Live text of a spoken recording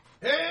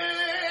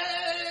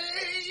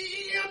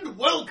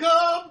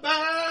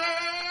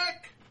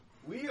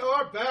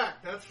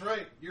That's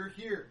right. You're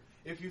here.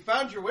 If you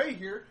found your way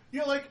here,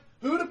 you're like,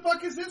 who the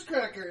fuck is this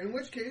cracker? In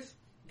which case,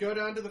 go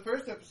down to the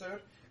first episode,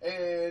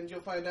 and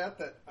you'll find out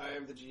that I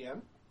am the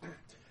GM.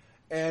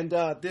 And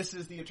this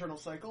is the Eternal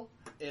Cycle.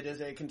 It is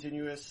a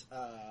continuous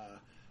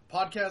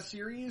podcast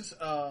series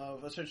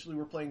of essentially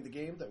we're playing the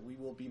game that we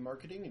will be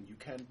marketing and you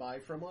can buy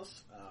from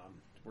us.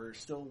 We're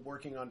still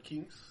working on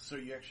kinks, so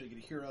you actually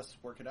get to hear us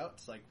work it out.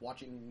 It's like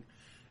watching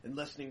and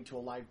listening to a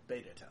live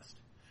beta test.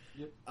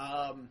 Yep.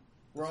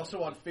 We're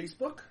also on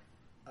Facebook.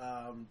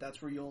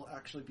 That's where you'll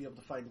actually be able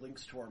to find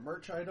links to our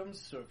merch items.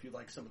 So if you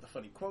like some of the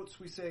funny quotes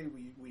we say,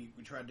 we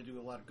tried to do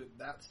a lot of good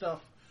that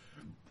stuff.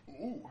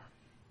 Ooh.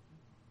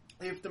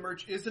 If the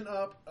merch isn't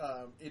up,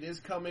 it is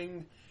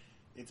coming.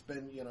 It's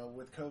been,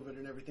 with COVID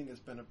and everything,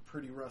 it's been a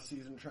pretty rough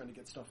season trying to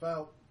get stuff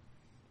out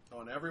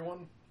on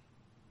everyone.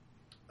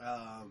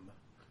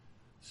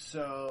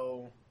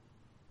 So,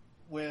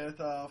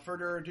 with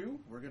further ado,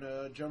 we're going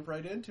to jump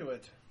right into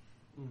it.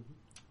 Mm-hmm.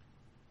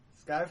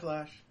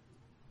 Skyflash.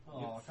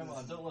 Oh, come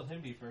on, don't let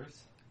him be first.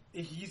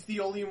 He's the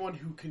only one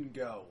who can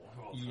go.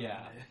 Oh,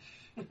 yeah.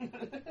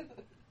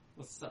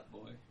 What's up,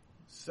 boy?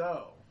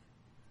 So,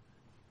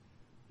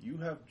 you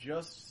have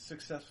just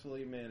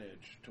successfully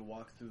managed to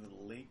walk through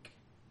the lake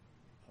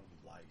of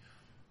life.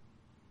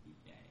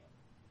 Yeah.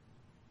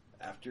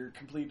 After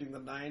completing the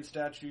 9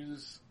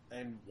 statues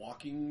and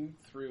walking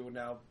through,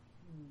 now,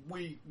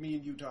 me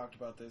and you talked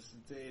about this.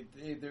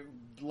 The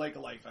Lake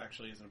of Life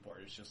actually isn't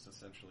important. It's just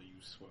essentially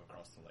you swim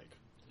across the lake.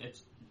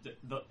 It's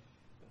the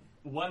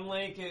one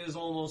lake is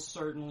almost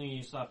certainly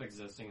you stop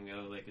existing, and the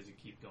other lake is you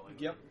keep going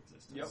with your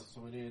existence. Yep.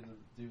 So we need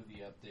to do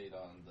the update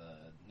on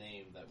the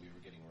name that we were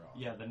getting wrong.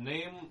 Yeah, the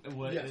name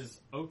is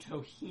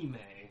Otohime.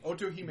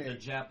 Otohime.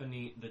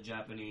 The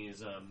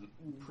Japanese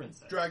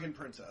princess. Dragon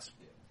princess.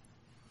 Yeah.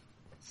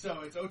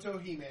 So it's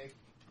Otohime.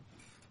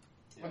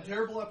 Yeah. I'm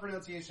terrible at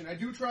pronunciation. I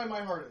do try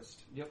my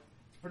hardest Yep.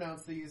 to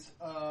pronounce these.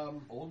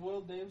 Old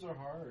world names are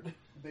hard.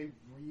 They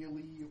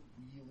really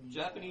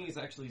Japanese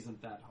actually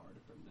isn't that hard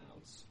to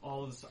pronounce.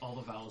 All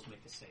the vowels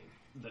make the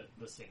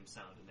same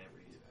sound in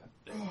every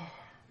thing.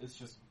 It's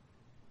just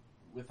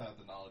without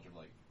the knowledge of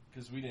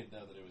because we didn't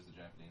know that it was the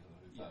Japanese one.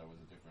 We thought it was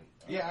a different.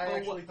 Yeah, I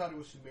actually thought it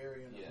was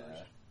Sumerian at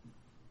first.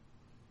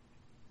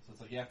 So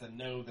it's like you have to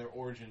know their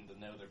origin to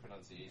know their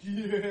pronunciation.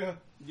 Yeah.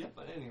 Yeah,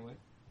 but anyway.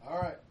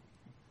 Alright.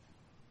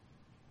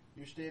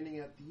 You're standing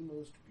at the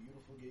most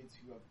beautiful gates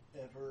you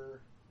have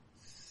ever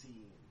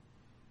seen.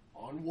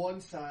 On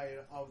one side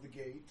of the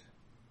gate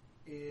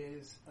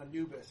is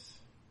Anubis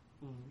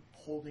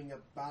holding a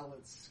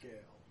balance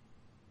scale.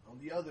 On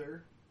the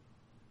other,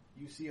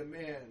 you see a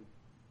man.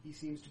 He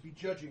seems to be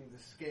judging the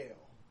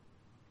scale.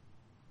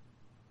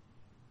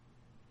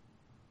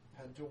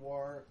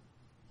 Pentawar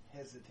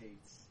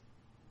hesitates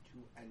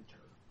to enter.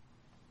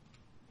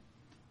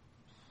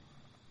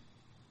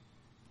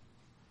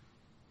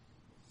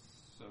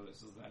 So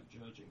this is that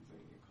judging thing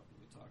we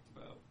talked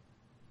about.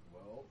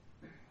 Well,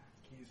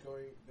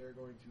 they're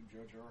going to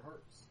judge our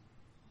hearts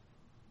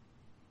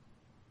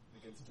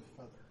against a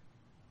feather.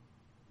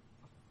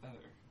 A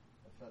feather?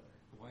 A feather.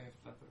 Why a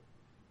feather?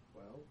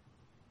 Well,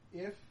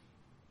 if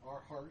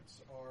our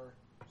hearts are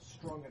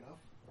strong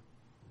enough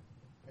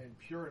and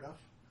pure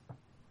enough,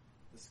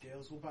 the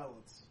scales will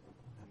balance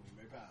and we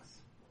may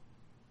pass.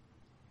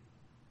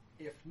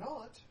 If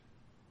not,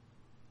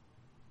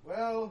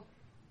 well...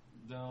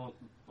 Don't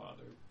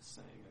bother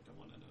saying I don't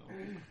want to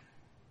know.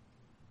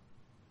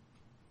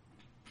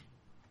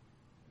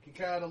 He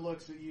kind of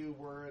looks at you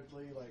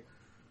worriedly like...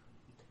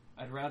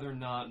 I'd rather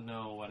not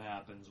know what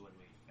happens when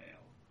we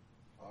fail.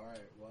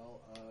 Alright,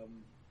 well,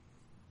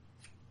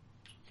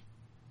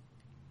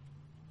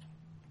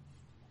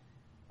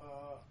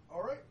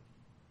 alright.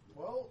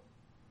 Well,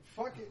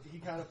 fuck it. He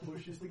kind of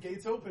pushes the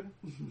gates open.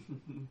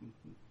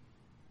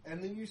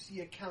 And then you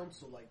see a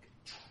council,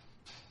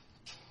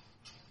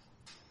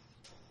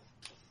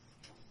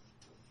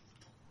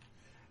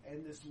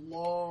 and this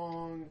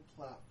long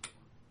platform.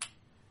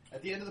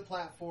 At the end of the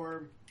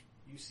platform,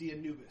 you see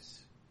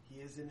Anubis. He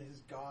is in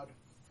his god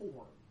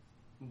form.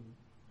 Mm-hmm.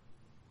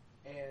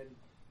 And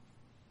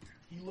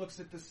he looks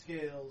at the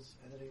scales,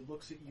 and then he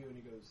looks at you, and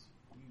he goes,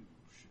 "You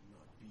should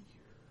not be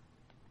here."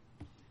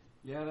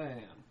 Yet I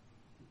am.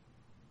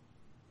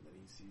 And then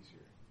he sees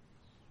your...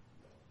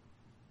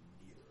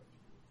 neither of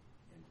you.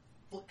 And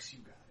flicks you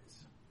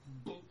guys.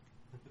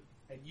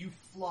 And you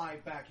fly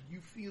back. You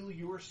feel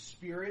your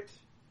spirit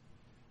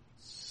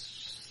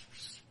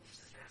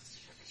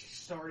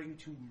starting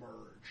to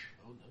merge.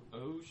 Oh no.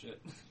 Oh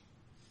shit.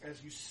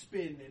 As you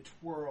spin and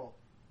twirl,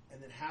 and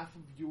then half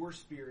of your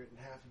spirit and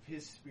half of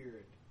his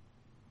spirit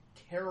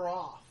tear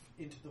off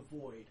into the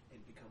void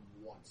and become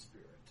one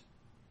spirit.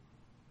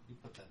 You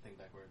put that thing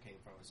back where it came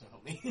from, so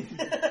help me.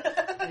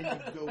 And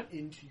you go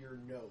into your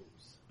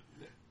nose.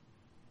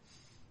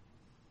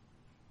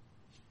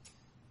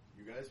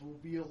 You guys will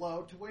be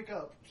allowed to wake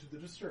up to the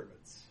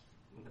disturbance.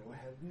 Go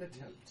ahead and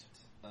attempt.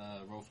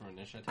 Roll for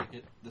initiative, I take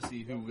it, to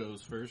see who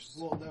goes first.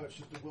 Well, no, it's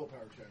just a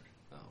willpower check.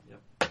 Oh.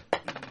 Yep.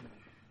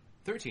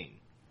 13.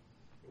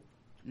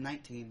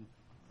 19.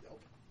 Yep.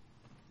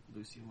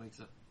 Lucian wakes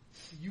up.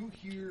 You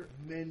hear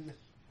men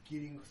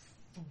getting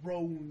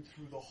thrown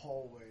through the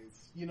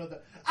hallways. You know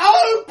the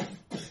oh!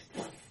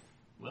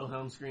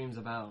 Wilhelm screams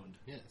abound.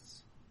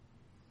 Yes.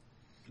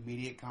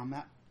 Immediate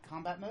combat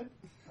mode?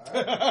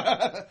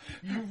 Right.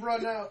 You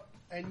run out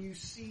and you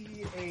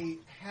see a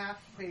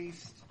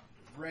half-faced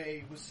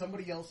Ray with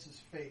somebody else's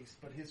face,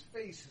 but his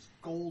face is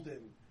golden,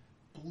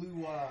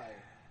 blue eye.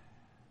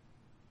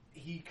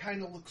 He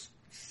kind of looks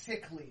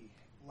sickly,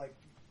 like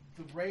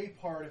the Ray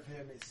part of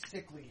him is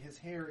sickly. His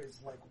hair is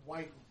like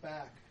white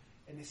back,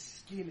 and his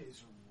skin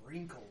is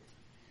wrinkled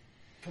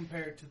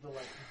compared to the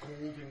like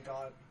golden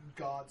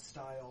god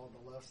style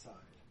on the left side.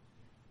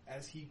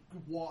 As he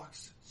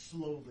walks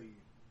slowly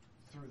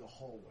through the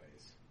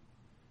hallways,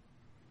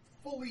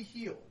 fully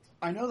healed.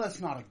 I know that's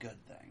not a good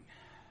thing.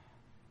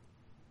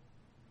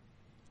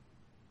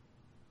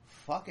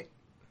 Fuck it.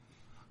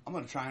 I'm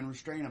gonna try and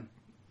restrain him.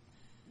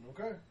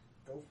 Okay,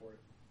 go for it.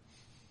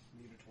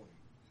 Need a 20.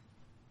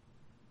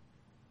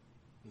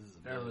 This is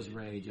Pharaoh's amazing.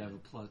 Rage, I have a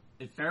plus.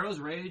 If Pharaoh's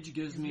Rage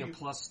gives me a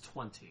plus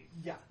 20.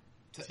 Yeah,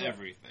 To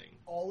everything.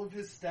 all of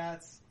his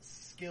stats,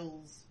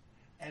 skills,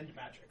 and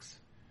magics,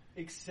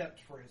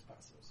 except for his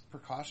passives.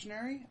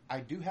 Precautionary? I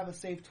do have a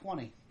save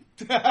 20.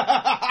 Go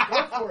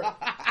for it.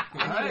 You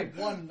need Alright.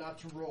 a 1 not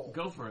to roll.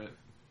 Go for it.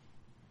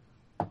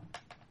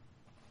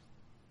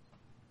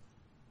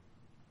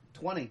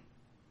 20.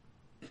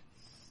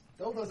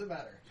 Still doesn't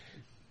matter.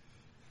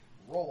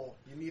 Roll.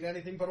 You need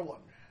anything but a 1.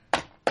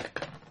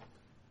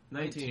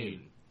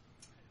 19.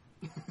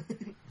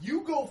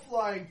 You go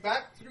flying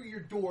back through your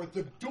door.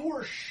 The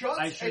door I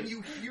shuts, should- and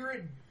you hear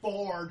it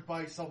barred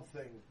by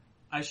something.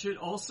 I should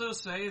also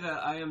say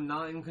that I am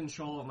not in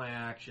control of my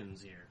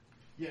actions here.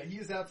 Yeah, he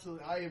is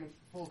absolutely. I am in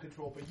full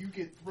control, but you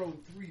get thrown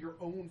through your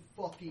own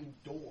fucking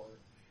door,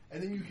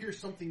 and then you hear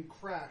something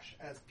crash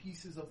as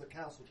pieces of the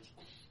castle just.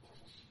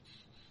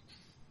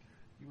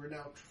 You are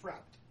now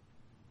trapped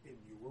in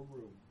your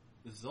room.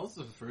 This is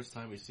also the first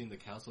time we've seen the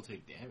council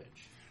take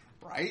damage.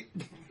 Right?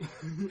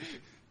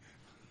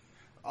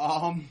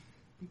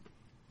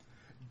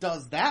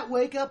 Does that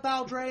wake up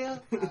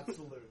Aldrea?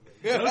 Absolutely.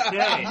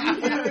 Okay. You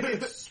hear an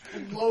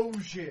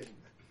explosion.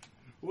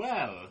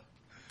 Well,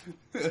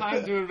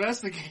 time to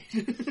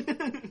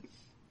investigate.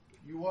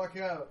 You walk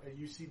out and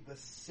you see the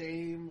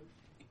same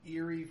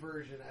eerie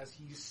version as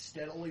he's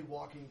steadily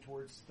walking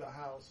towards the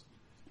house,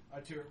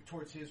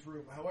 towards his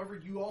room. However,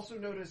 you also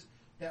notice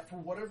that for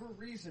whatever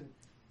reason,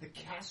 the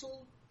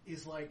castle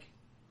is like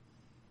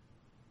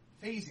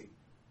phasing.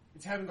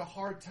 It's having a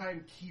hard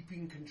time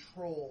keeping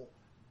control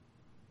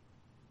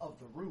of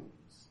the rooms.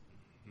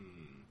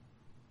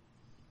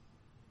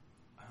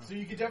 So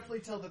you can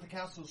definitely tell that the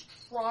castle is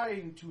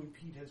trying to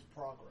impede his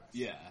progress.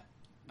 Yeah.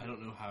 I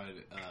don't know how to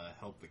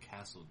help the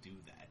castle do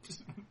that.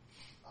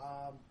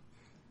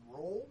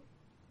 Roll.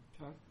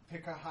 Okay.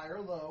 Pick a high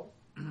or low.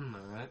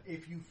 Alright.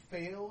 If you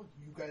fail,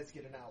 you guys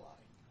get an ally.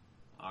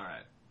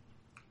 Alright.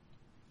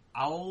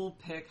 I'll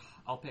pick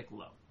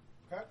low.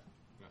 Okay?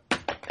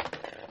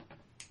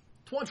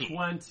 20.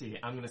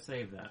 I'm gonna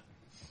save that.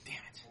 Damn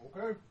it.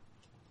 Okay.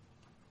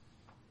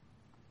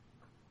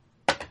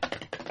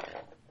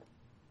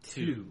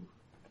 2. You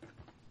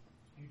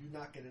do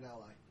not get an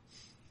ally.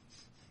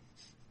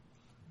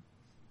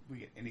 We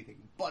get anything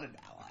but an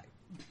ally.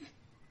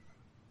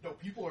 No,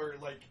 people are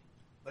like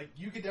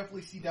you can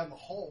definitely see down the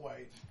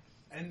hallway,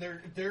 and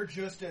they're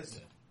just as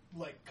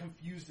like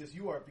confused as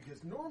you are,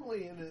 because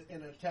normally in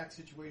an attack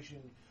situation,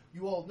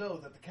 you all know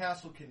that the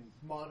castle can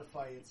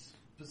modify its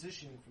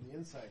position from the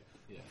inside.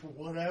 Yeah. For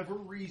whatever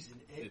reason,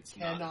 It's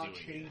not cannot doing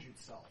change it.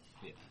 itself.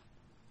 Yeah.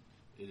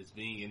 It is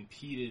being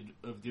impeded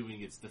of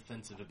doing its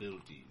defensive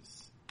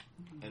abilities.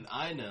 And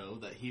I know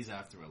that he's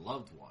after a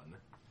loved one.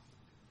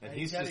 And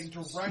he's heading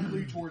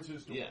directly towards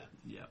his door. Yeah.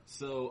 Yeah.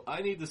 So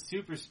I need the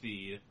super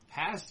speed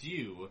past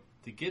you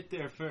to get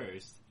there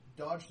first.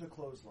 Dodge the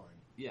clothesline.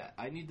 Yeah,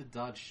 I need to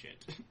dodge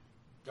shit.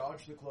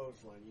 Dodge the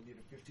clothesline. You need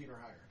a 15 or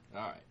higher.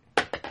 Alright.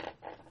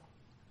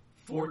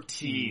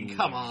 14.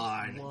 Come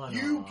on.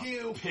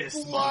 You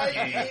Piss fly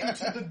monkey.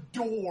 into the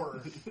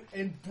door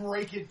and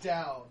break it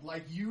down.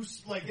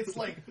 It's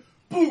like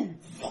boom.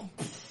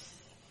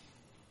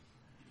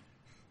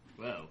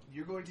 Well,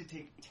 You're going to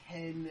take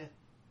 10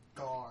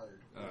 guard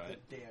All right.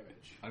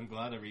 damage. I'm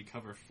glad I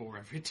recover 4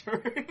 every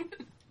turn.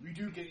 You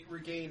do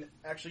regain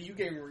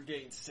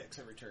 6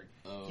 every turn.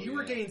 Oh, He yeah.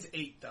 regains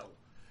 8 though.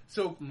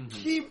 So Mhm.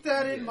 keep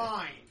that in Yeah.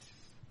 mind.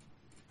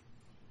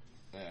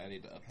 I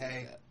need to update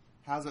Hey, that.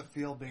 how's it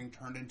feel being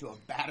turned into a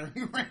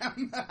battering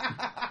ram?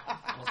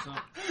 Also,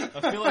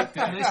 I feel like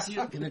can I see?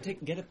 Can I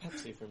get a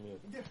Pepsi from you?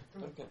 Yeah,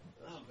 Okay.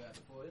 Oh, bad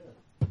boy.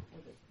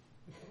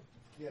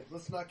 yeah,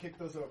 let's not kick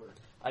those over.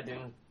 I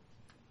didn't.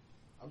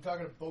 I'm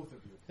talking to both of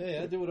you. Hey,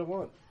 I do what I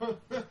want. Really?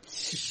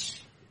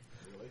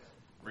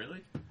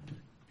 Really?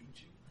 Beat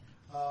you.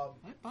 I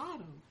bought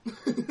him.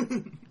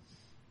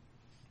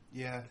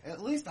 Yeah,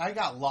 at least I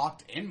got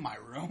locked in my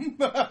room.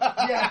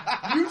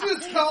 Yeah, you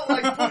just felt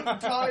like putting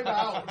time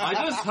out.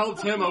 I just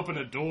helped him open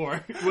a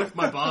door with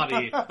my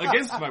body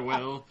against my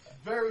will.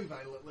 Very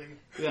violently.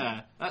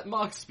 Yeah, at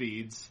mock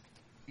speeds.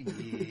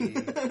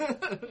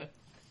 Yeah.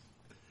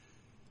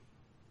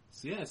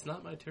 So yeah, it's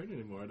not my turn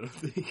anymore, I don't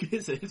think,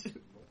 is it?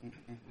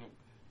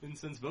 And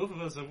since both of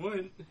us have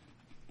went...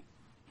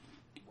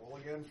 Roll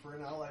again for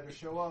an ally to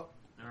show up.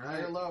 All High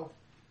or right. low.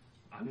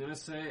 I'm gonna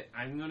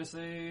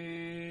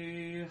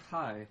say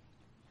hi.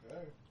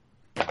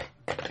 Okay.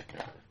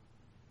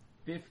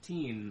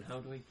 15. How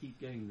do I keep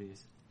getting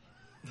these?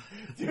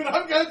 Dude, I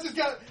want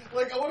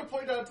to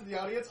point out to the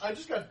audience, I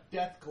just got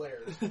death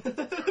glares.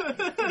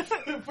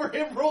 For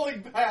him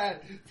rolling bad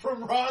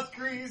from Ross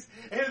Grease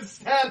and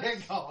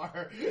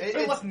Stanagar.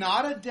 It's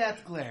not a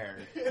death glare.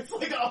 It's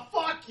like a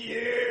fuck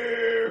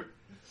you!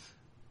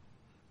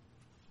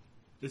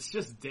 It's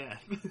just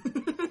death.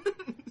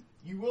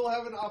 You will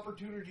have an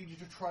opportunity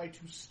to try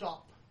to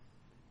stop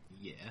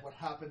Yeah. what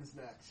happens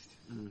next.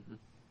 Mm-hmm.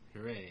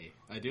 Hooray.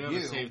 I do have You,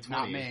 a save 20.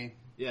 not me.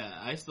 Yeah,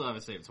 I still have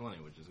a save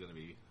 20, which is going to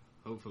be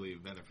hopefully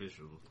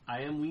beneficial.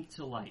 I am weak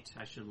to light.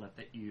 I should let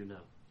you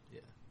know. Yeah.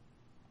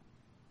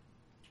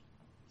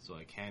 So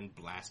I can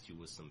blast you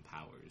with some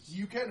powers.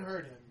 You can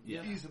hurt him,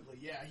 Yeah. feasibly.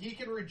 Yeah, he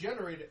can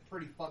regenerate it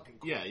pretty fucking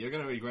quick. Yeah, you're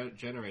going to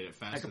regenerate it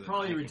faster I could than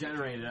probably can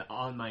regenerate it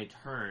on my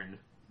turn,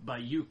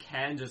 but you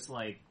can just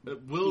It will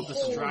It holds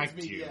distract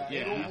me, you. yeah, Yeah.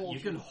 it'll hold you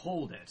can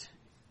hold it.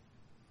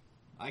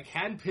 I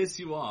can piss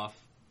you off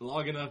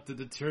long enough to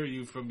deter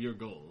you from your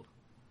goal.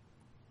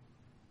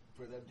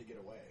 For them to get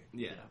away.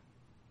 Yeah.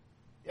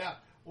 Yeah,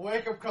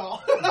 wake up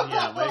call.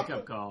 Yeah, wake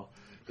up call.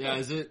 Yeah,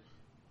 is it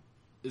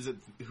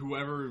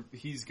whoever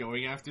he's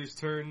going after's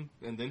turn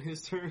and then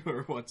his turn,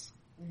 or what's...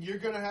 You're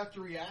gonna have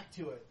to react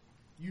to it.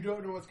 You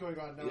don't know what's going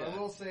on. Now, Yeah. I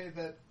will say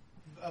that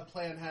a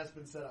plan has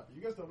been set up.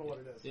 You guys don't know what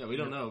it is. Yeah, we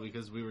don't know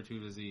because we were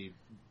too busy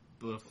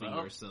buffing Well.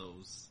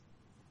 ourselves.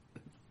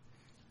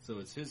 So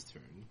it's his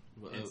turn.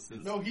 Well, It's-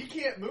 No, he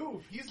can't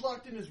move. He's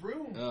locked in his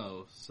room.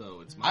 Oh, so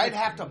it's my I'd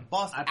have to turn.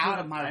 bust out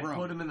of my I room.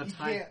 put him in the He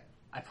time. can't.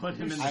 I put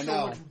him There's in I the. so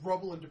know. much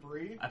rubble and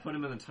debris. I put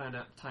him in the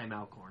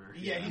timeout corner.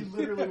 Yeah, he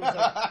literally was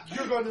like,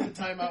 "You're going to the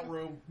timeout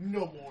room.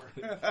 No more."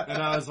 And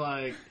I was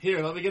like,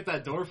 here, let me get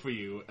that door for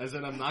you. As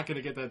in, I'm not going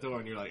to get that door.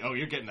 And you're like, oh,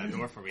 you're getting that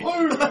door for me.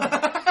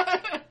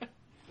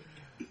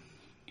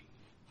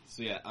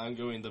 So yeah, I'm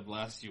going to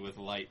blast you with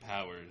light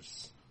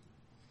powers.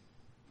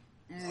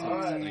 So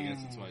Alright. I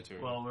guess it's my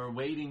turn. Well, we're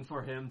waiting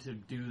for him to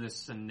do this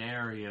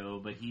scenario,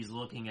 but he's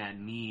looking at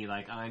me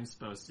like I'm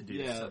supposed to do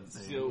Yeah,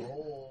 something. so-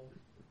 Roll.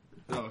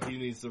 Oh, he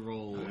needs to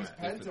roll He's a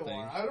different thing.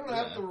 Pentoir. I don't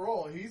have to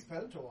roll. He's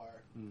Pentoir.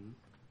 Mhm.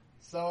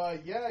 So,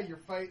 yeah, you're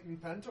fighting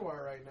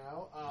Pentoir right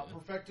now.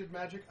 Perfected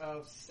magic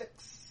of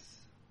 6.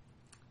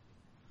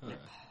 Huh.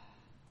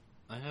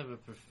 I have a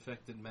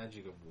perfected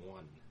magic of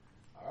 1.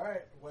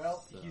 Alright,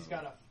 well, So- he's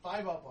got a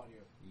 5 up on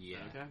you. Yeah.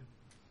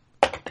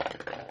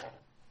 Okay.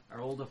 I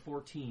rolled a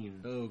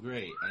 14. Oh,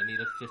 great. I need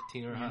a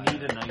 15 or You higher.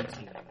 need a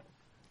 19.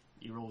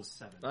 You rolled a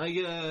 7. I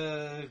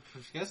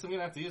guess I'm going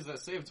to have to use that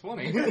save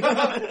 20.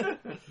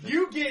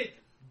 You get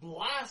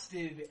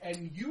blasted,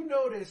 and you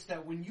notice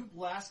that when you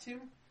blast him,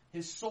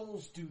 his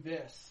souls do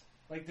this.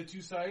 Like the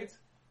two sides.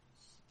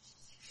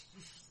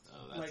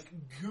 Oh, that's... Like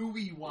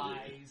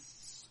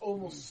gooey-wise.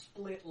 Almost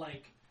split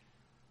like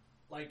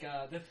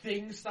the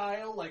Thing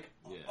style. Like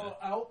Yeah.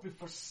 out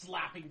before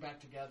slapping back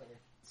together.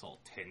 It's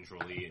all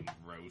tendrily and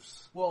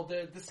gross. Well,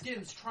 the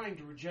skin's trying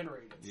to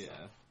regenerate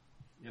itself.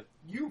 Yeah.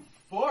 You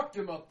fucked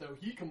him up, though.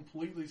 He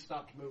completely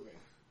stopped moving.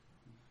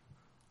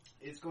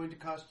 It's going to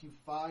cost you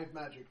 5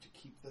 magic to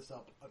keep this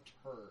up a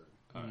turn.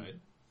 Alright.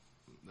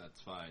 That's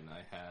fine.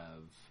 I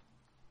have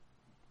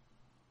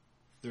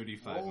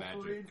 35 Roll for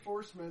magic.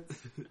 reinforcements.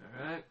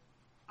 Alright.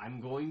 I'm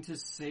going to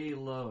say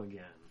low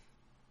again.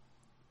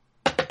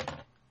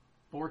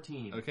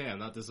 14. Okay, I'm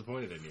not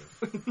disappointed in you.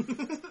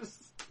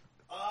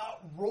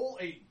 Roll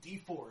a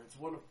d4. It's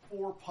one of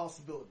 4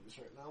 possibilities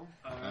right now.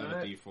 I have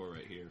a D4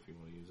 right here if you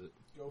want to use it.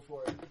 Go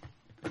for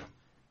it.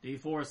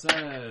 D4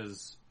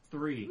 says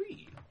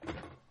 3.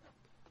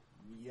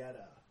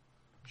 Yetta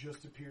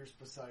just appears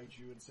beside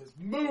you and says,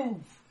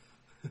 "Move!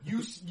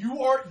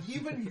 You are,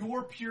 even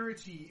your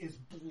purity is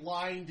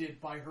blinded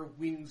by her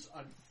wings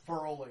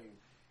unfurling."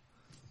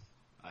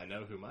 I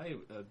know who my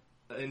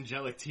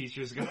angelic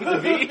teacher's going to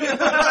be.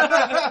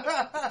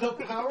 The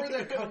power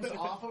that comes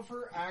off of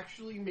her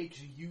actually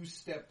makes you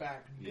step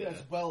back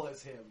as well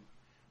as him.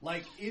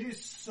 Like, it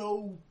is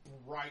so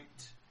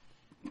bright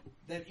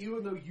that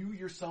even though you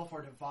yourself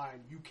are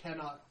divine, you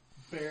cannot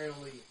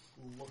barely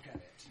look at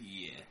it.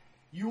 Yeah.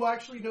 You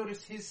actually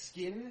notice his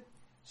skin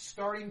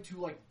starting to,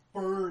 like,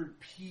 burn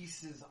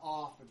pieces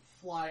off and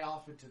fly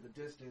off into the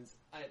distance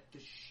at the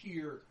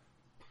sheer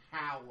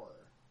power.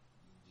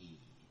 Yeah.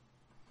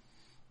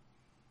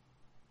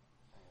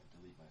 I have to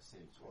leave my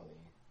save 20.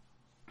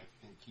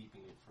 I've been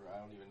keeping it for I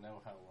don't even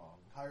know how long.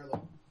 High or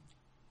low?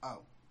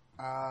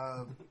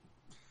 Oh.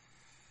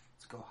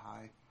 Let's go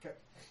high. Okay.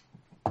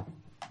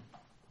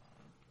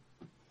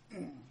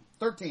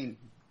 13.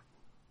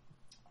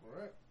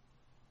 Alright.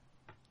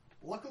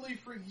 Luckily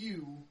for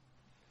you,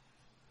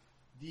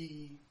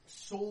 the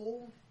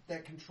soul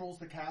that controls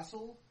the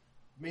castle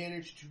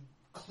managed to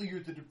clear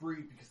the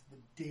debris because of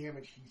the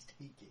damage he's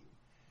taking.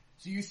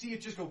 So you see it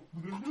just go...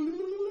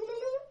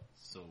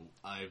 So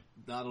I've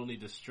not only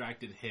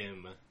distracted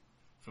him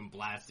from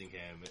blasting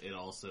him, it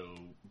also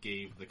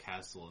gave the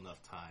castle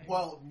enough time.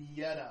 Well,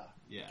 Nieta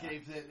Yeah.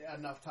 gave it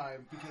enough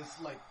time because,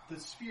 like, the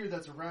sphere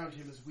that's around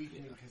him is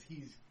weakening because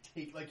he's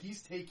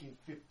taking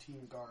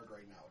 15 guard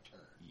right now a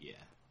turn.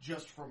 Yeah.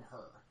 Just from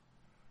her.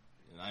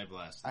 And I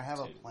blasted I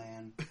have a too.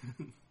 plan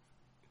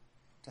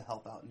to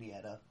help out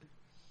Nieta.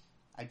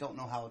 I don't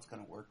know how it's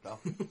going to work, though.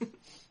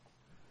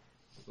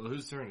 Well,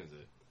 whose turn is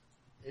it?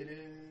 It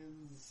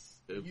is...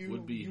 It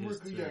would be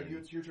his turn. Yeah,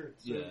 it's your turn.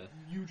 So Yeah.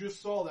 you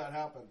just saw that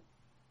happen.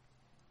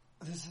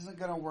 This isn't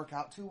going to work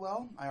out too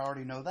well. I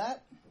already know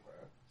that.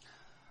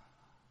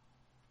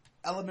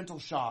 Elemental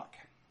shock.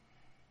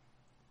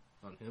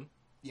 On him?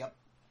 Yep.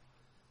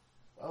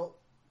 Well,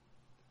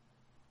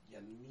 you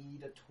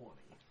need a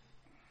 20.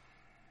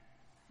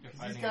 You're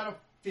 'Cause he's fighting got a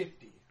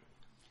 50.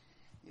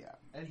 Yeah.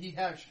 And he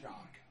has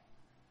shock.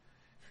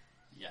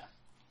 Yeah.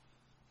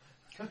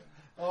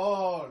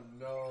 Oh,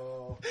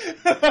 no.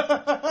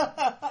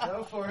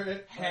 Go for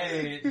it.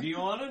 Hey, do you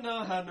want to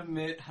know how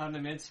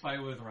Nimitz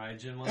fight with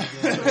Raijin one day?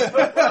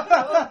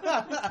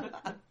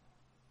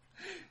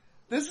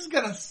 This is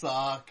going to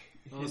suck.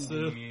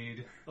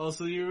 Indeed.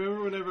 Also, you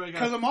remember whenever I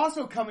Because got... I'm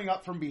also coming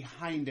up from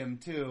behind him,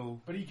 too.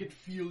 But he could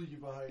feel you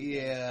behind him.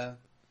 Yeah.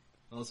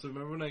 Also,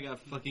 remember when I got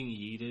fucking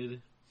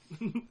yeeted?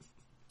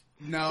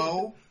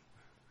 No.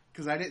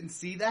 Because I didn't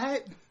see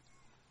that.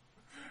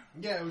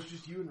 Yeah, it was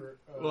just you and...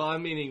 Well,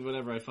 I'm meaning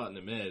whenever I fought in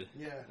the mid,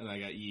 yeah. and I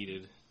got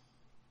yeeted.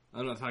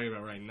 I'm not talking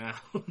about right now.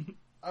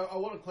 I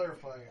want to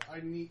clarify.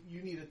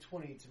 You need a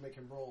 20 to make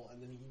him roll,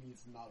 and then he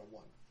needs not a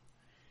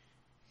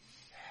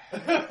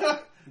 1.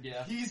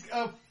 Yeah. He's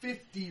a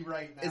 50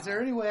 right now. Is there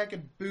any way I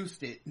could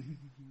boost it?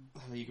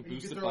 You can You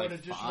boost could it throw by an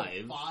additional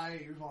 5.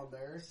 5 on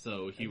there.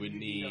 So he and would you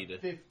need... a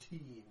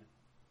 15.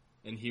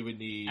 And he would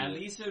need... At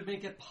least it would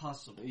make it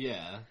possible.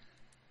 Yeah.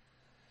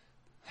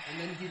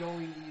 And then he'd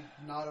only need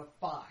not a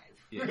 5.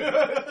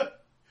 Yeah.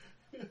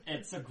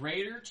 It's a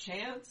greater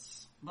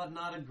chance, but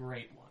not a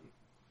great one.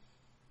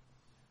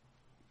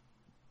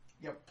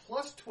 Yeah,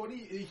 plus 20,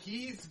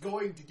 he's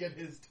going to get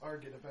his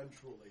target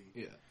eventually.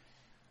 Yeah.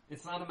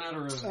 It's not a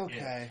matter of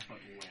Okay. if, but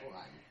when.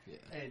 Yeah.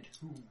 And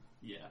who?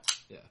 Yeah.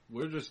 Yeah.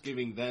 We're just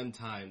giving them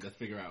time to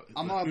figure out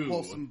I'm the going to who.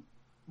 pull some...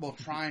 Well,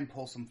 try and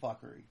pull some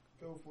fuckery.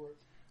 Go for it.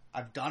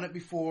 I've done it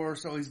before,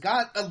 so he's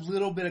got a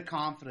little bit of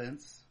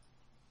confidence.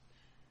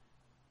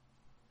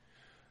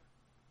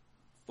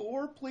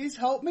 Thor, please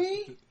help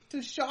me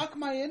to shock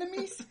my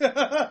enemies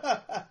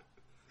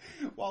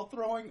while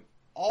throwing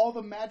all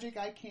the magic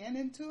I can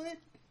into it.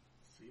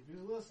 See if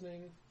he's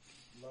listening.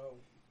 Low.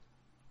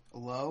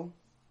 Low.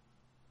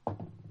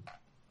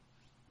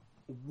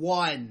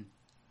 1.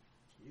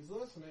 He's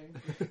listening.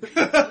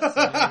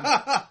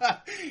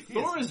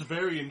 Thor is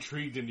very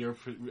intrigued in your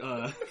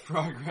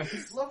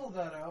progress. Level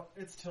that out.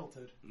 It's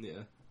tilted.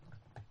 Yeah.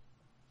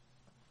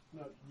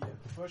 No, yeah,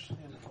 push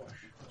and push.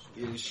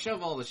 You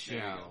shove all the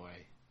shit out of the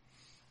way.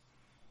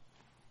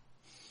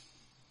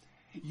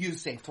 You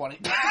save 20.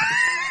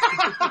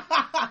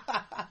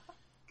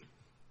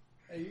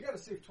 Hey, you got a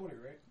save 20,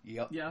 right?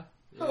 Yep. Yeah.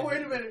 Oh,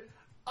 wait a minute.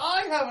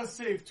 I have a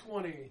save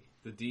 20.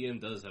 The DM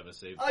does have a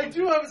save. I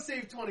do have a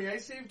save 20. I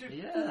saved it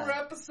Yeah. 4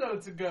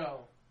 episodes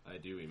ago. I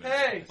do remember.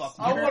 Hey, this.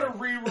 I want to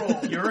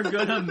reroll. You're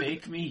gonna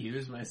make me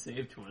use my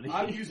save 20.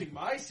 I'm using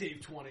my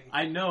save 20.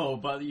 I know,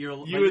 but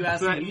You you would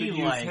asked threaten me to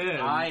use like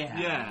him. I have.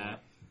 Yeah.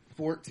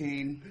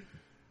 14.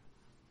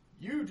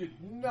 You did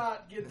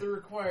not get the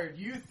required.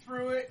 You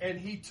threw it, and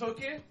he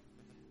took it.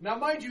 Now,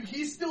 mind you,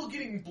 he's still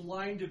getting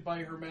blinded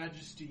by Her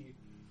Majesty.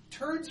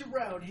 Turns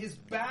around, his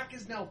back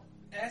is now...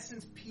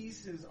 essence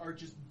pieces are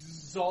just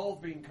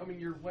dissolving, coming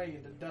your way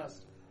into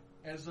dust.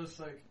 And it's just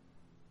like,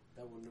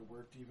 that wouldn't have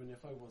worked even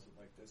if I wasn't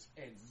like this.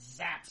 And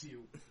zaps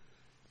you.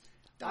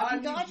 I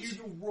need you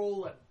to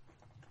roll a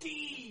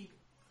D4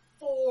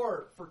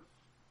 for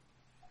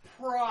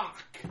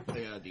proc. I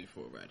got a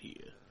D4 right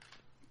here.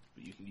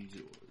 But you can use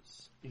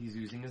yours. He's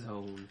using his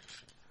own.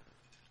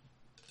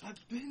 I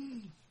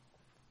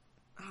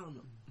don't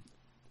know.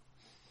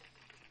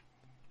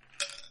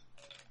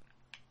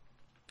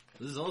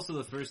 This is also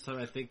the first time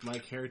I think my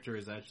character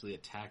has actually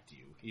attacked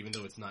you, even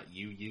though it's not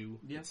you.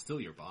 Yeah. It's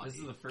still your body. This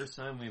is the first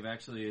time we've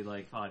actually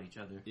fought each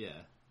other. Yeah.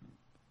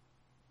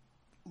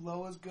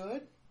 Low is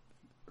good.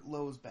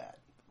 Low is bad.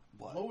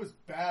 What? Low is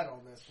bad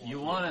on this one. You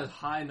want as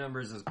high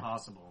numbers as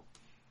possible.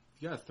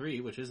 You got a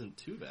 3, which isn't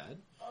too bad.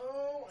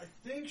 Oh, I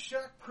think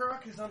shock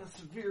proc is on a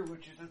severe,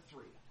 which is a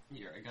 3.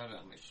 Here, I got it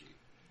on my sheet.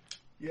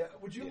 Yeah,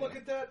 would you look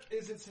at that?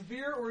 Is it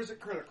severe or is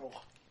it critical?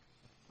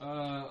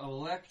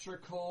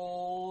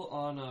 Electrical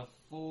on a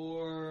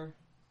 4.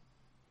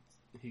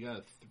 He got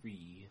a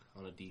 3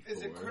 on a D4.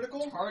 Is it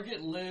critical?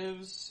 Target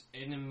lives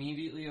and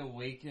immediately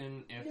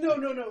awaken if... No.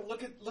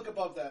 Look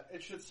above that.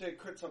 It should say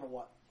crits on a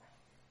what?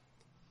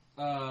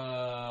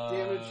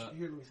 Damage.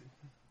 Here, let me see.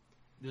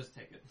 Just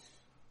take it.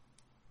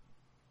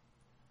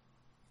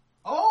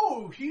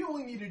 Oh, he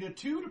only needed a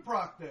 2 to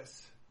proc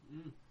this.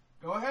 Mm.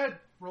 Go ahead.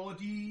 Roll a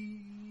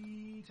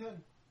D10.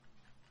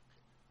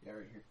 Yeah,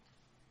 right here.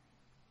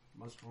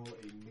 Must roll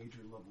a major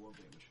level of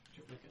damage.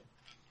 Okay.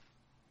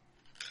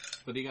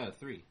 But he got a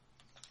 3.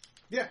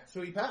 Yeah,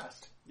 so he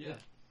passed. Yeah.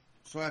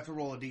 So I have to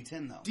roll a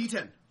d10, though.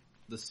 D10.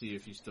 To see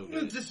if you still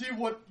get To it. see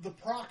what the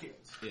proc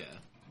is. Yeah.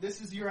 This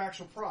is your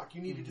actual proc.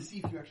 You needed to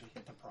see if you actually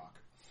hit the proc.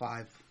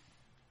 5.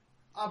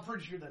 I'm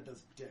pretty sure that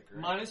does dick,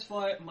 right?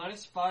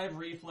 -5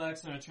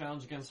 reflex and a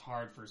challenge against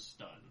hard for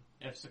stun.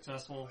 If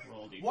successful,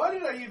 roll D4. Why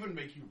did I even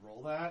make you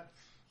roll that?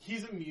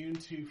 He's immune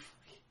to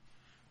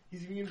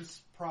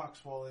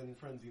procs while in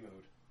frenzy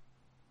mode.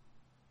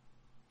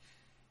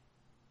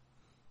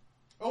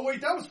 Oh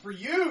wait, that was for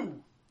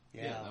you!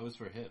 Yeah, that was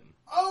for him.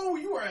 Oh,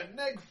 you are at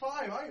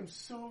 -5. I am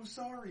so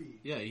sorry.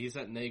 Yeah, he's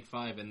at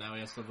 -5, and now he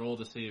has to roll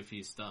to see if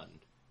he's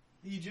stunned.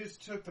 He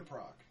just took the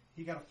proc.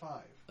 He got a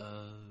 5.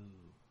 Oh.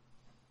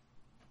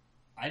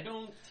 I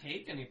don't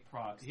take any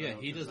procs. Yeah,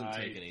 though, he 'cause doesn't I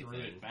take threw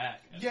anything. it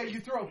back. Yeah, you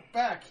throw it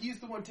back. He's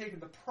the one taking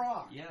the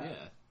proc. Yeah.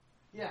 Yeah.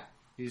 Yeah.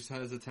 He just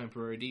has a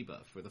temporary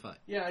debuff for the fight.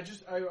 Yeah, I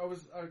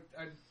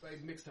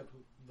mixed up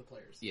the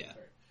players. Yeah.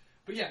 Sorry.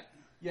 But yeah,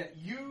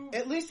 you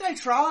At least I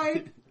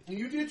tried.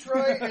 did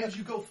try, and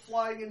you go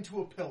flying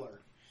into a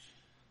pillar.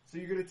 So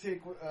you're gonna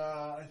take,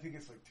 I think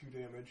it's like 2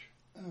 damage.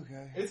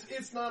 Okay.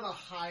 It's not a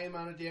high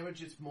amount of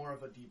damage. It's more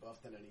of a debuff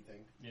than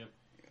anything. Yep.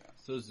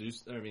 So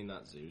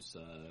not Zeus,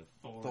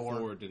 Thor.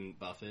 Thor didn't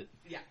buff it.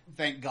 Yeah,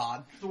 Thank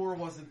God. Thor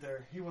wasn't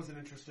there. He wasn't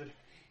interested.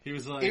 He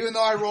was like, Even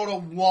though I rolled a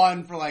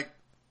 1 for like...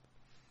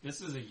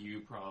 This is a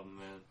you problem,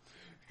 man.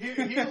 He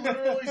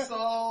literally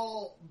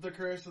saw the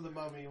curse of the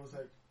mummy and was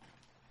like,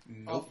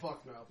 "Oh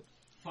fuck no."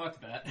 Fuck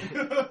that.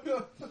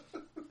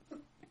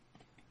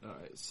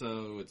 alright,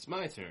 so it's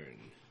my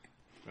turn,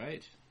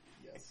 right?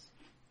 Yes.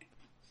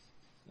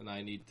 And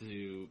I need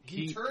to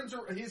He keep... turns.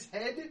 His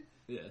head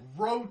Yeah,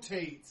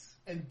 rotates,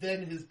 and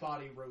then his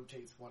body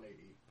rotates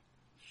 180.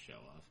 show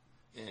off.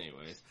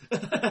 Anyways.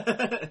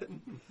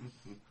 I'm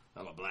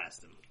gonna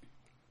blast him.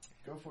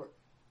 Go for it.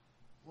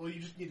 Well,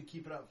 you just need to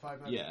keep it up 5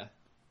 minutes. Yeah.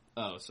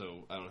 Oh,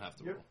 so I don't have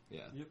to Yep. roll.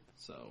 Yeah. Yep.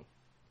 So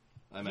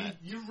I'm at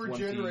You're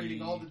regenerating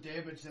 20 all the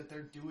damage that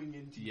they're doing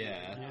into you.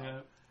 Yeah. right now.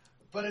 Yeah.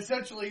 But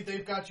essentially,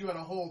 they've got you at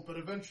a hold, but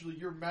eventually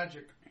your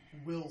magic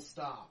will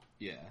stop.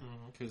 Yeah.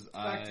 Because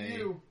Back to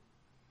you.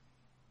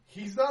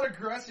 He's not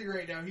aggressing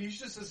right now. He's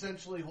just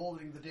essentially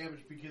holding the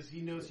damage because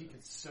he knows he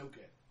can soak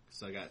it.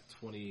 So I got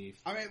 20...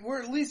 I mean,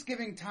 we're at least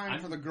giving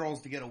time for the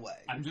girls to get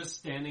away. I'm just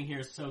standing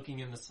here soaking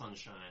in the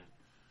sunshine.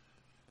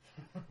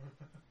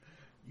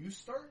 You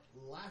start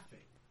laughing.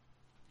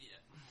 Yeah.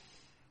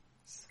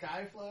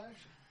 Skyflash,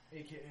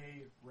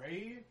 aka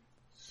Ray,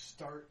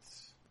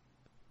 starts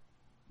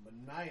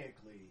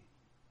maniacally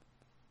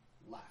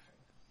laughing.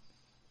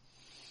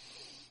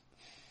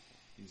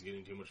 He's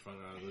getting too much fun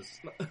out of this.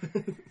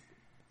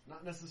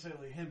 Not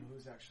necessarily him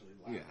who's actually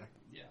laughing.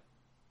 Yeah. Yeah.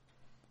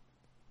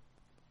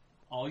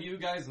 All you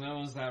guys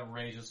know is that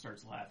Ray just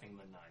starts laughing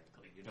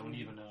maniacally. You don't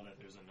even know that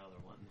there's another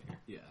one there.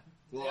 Yeah.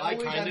 Well, Yeah, I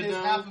only kind that of his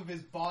know. half of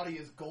his body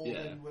is golden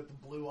Yeah. with the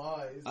blue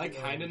eyes. I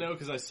kind of know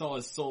because I saw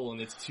his soul and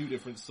it's 2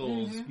 different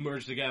souls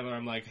merged together.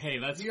 I'm like, hey,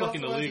 that's He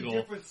fucking also illegal. has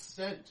a different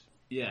scent.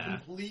 Yeah.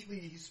 Completely,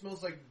 he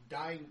smells like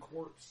dying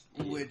corpse.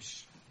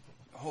 Which,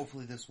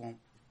 hopefully this won't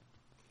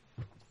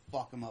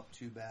fuck him up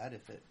too bad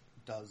if it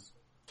does.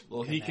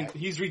 Well, connect.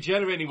 he's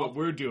regenerating what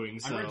we're doing,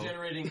 so... I'm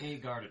regenerating a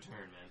guard a turn,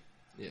 man.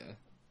 Yeah.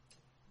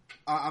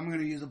 I'm going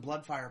to use a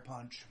Bloodfire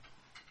Punch.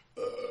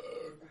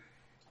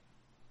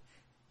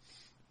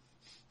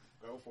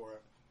 Go for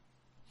it.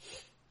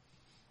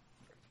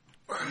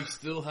 You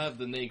still have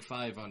the neg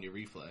 5 on your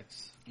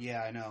reflex.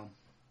 Yeah, I know.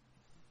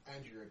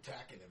 And you're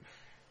attacking him.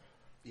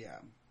 Yeah.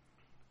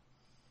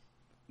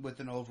 With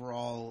an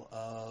overall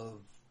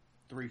of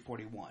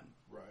 341.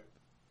 Right.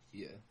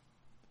 Yeah.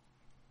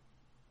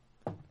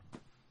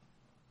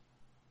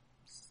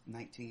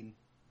 19.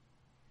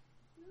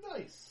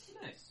 Nice.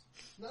 Nice.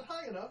 Not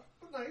high enough,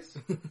 but nice.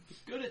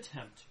 Good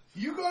attempt.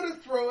 You go to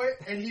throw it,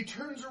 and he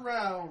turns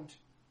around,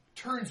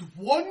 turns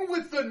one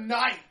with the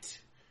knight,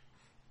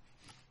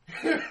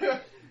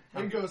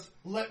 and goes,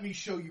 "Let me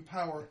show you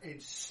power,"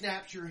 and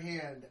snaps your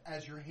hand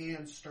as your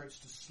hand starts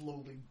to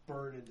slowly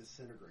burn and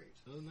disintegrate.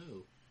 Oh,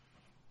 no.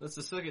 That's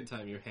the second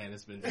time your hand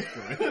has been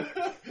destroyed.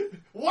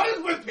 What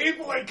is with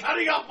people and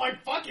cutting off my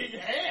fucking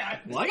hand?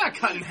 Well, I got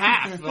cut in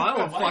half, but I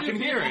don't Why fucking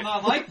do hear people it.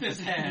 not like this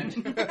hand?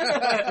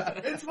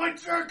 It's my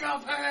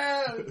jerk-off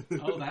hand!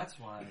 Oh, that's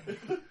why.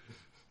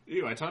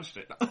 Ew, I touched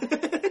it.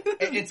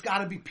 It's got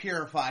to be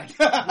purified.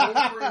 Roll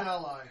for an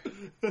ally.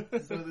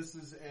 So this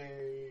is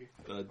a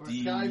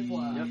D...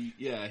 Skyflash. Yep.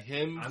 Yeah,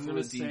 him I'm for gonna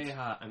a D... say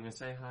hi. I'm gonna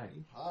say hi.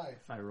 high.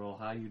 If I roll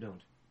high, you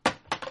don't.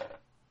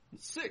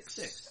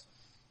 6.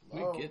 We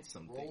Low. get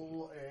something.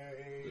 Roll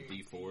a The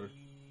D4.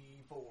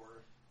 D4.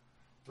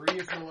 3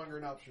 is no longer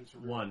an option. So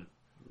 1.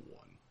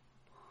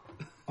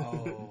 1.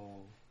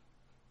 Oh.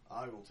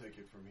 I will take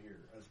it from here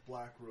as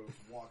Black Rose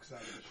walks out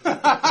of the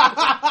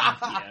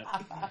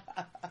shop.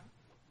 Yeah.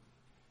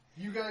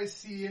 You guys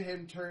see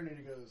him turn and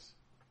he goes,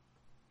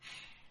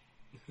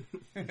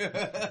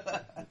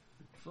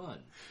 Fun.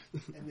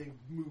 and then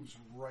moves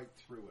right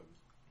through him.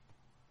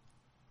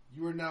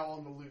 You are now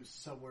on the loose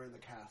somewhere in the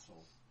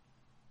castle.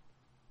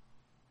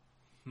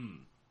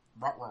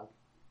 Ruh-roh.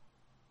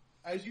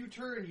 As you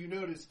turn, you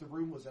notice the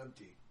room was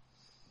empty.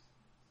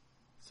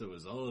 So it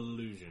was all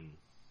illusion.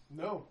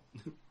 No.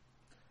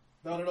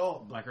 Not at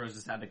all. Black Rose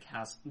just had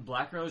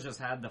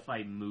the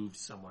fight moved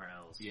somewhere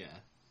else. Yeah.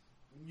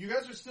 You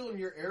guys are still in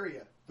your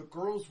area. The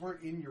girls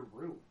weren't in your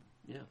room.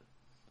 Yeah.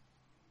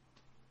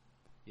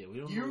 Yeah, we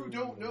don't You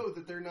don't know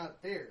that they're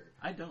not there.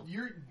 I don't.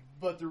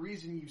 But the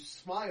reason you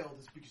smiled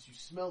is because you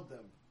smelled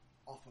them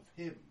off of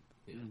him.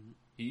 Yeah.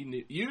 He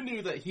knew. You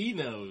knew that he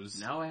knows.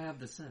 Now I have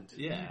the scent.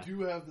 Yeah. You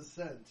do have the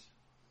scent.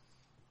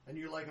 And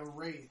you're like a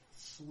wraith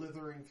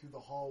slithering through the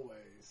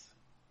hallways.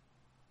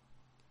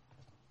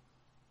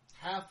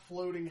 Half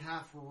floating,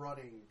 half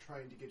running,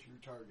 trying to get to your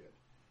target.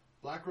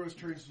 Black Rose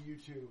turns to you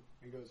two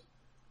and goes,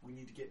 "We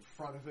need to get in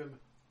front of him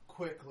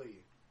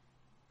quickly."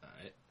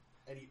 Alright.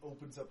 And he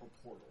opens up a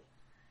portal.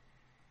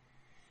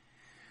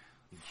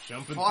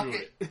 Jumping Fuck through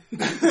it. You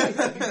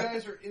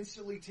guys are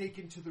instantly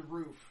taken to the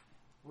roof,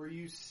 where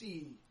you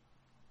see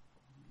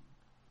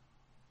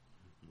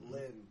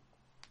Lynn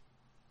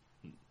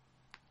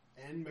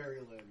and Mary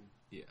Lynn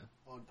Yeah.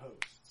 on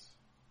posts.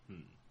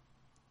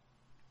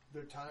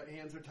 Their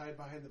hands are tied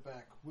behind the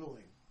back,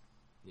 willing.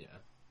 Yeah.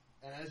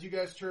 And as you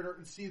guys turn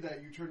and see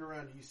that, you turn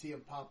around and you see him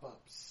pop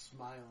up,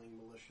 smiling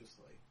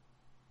maliciously.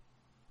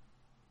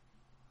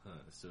 Huh,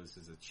 so this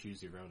is a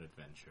choose your own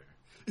adventure.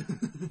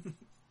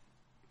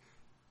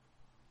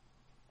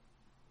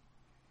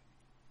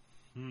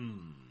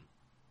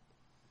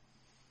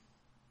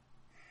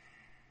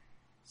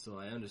 So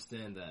I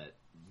understand that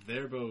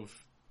they're both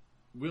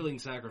willing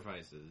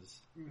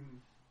sacrifices,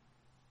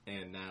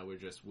 and now we're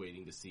just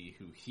waiting to see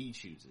who he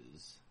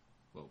chooses.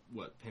 Well,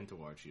 what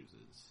Pentawar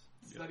chooses.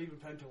 It's not even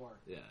Pentawar.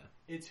 Yeah.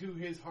 It's who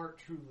his heart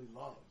truly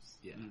loves.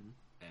 Yeah.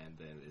 And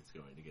then it's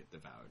going to get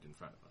devoured in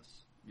front of us.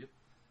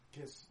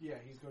 Because, yeah,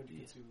 he's going to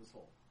consume the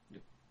soul.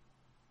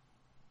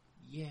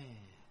 Yeah.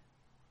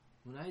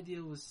 When I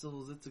deal with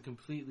souls, it's a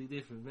completely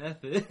different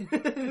method.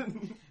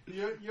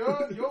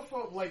 Your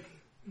fault, like,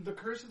 the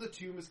Curse of the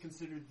Tomb is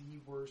considered the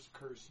worst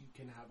curse you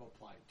can have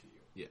applied to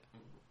you. Yeah.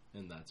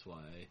 And that's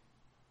why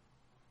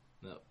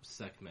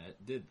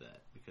Sekhmet did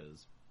that,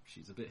 because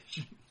she's a bitch.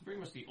 It's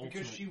pretty much the ultimate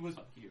Because she was...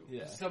 fuck you.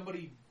 Yeah.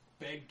 Somebody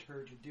begged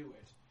her to do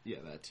it. Yeah,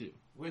 that too.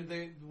 When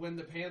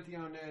the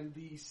Pantheon and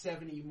the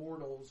 7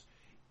 Immortals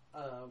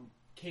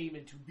came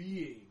into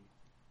being,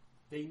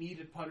 they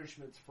needed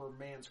punishments for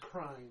man's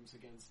crimes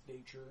against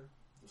nature,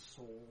 the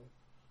soul,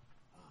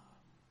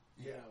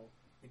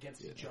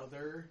 against each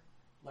other.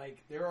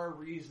 Like, there are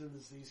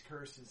reasons these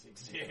curses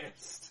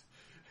exist.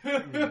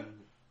 Yeah.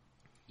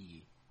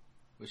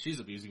 But she's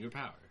abusing her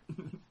power.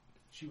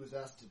 She was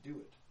asked to do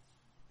it,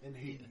 and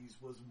Hades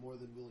was more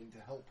than willing to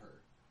help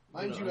her.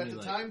 Well, Mind you, I at mean,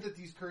 the like- time that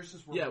these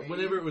curses were Yeah, made,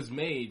 whenever it was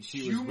made, she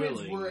was humans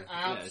willing. were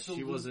Yeah,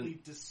 absolutely she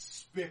wasn't.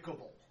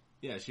 despicable.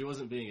 Yeah, she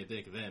wasn't being a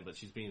dick then, but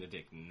she's being a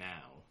dick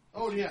now.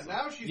 Oh She's yeah, like-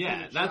 now she's Yeah,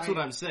 being a that's what giant-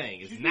 I'm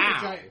saying. Is she's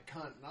now. being a giant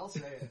cunt, and I'll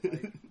say it.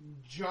 Like,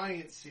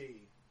 giant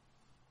C.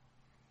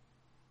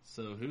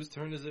 So whose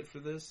turn is it for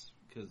this?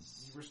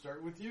 Because We're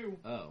starting with you.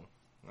 oh,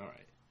 all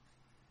right.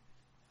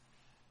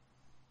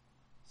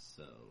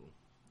 So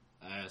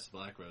I asked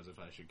Black Rose if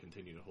I should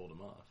continue to hold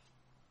him off,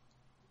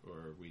 or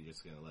are we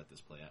just gonna let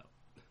this play out?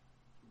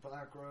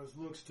 Black Rose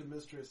looks to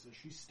Mistress as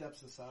she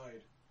steps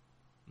aside.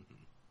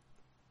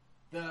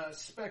 The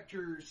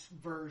Spectre's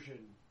version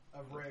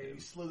of Ray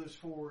slithers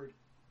forward,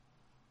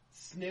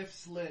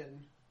 sniffs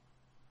Lynn,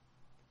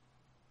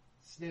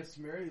 sniffs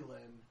Mary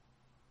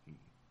Lynn,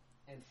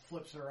 and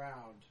flips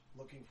around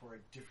looking for a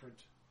different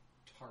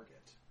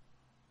target.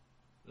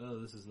 Oh,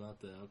 this is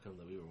not the outcome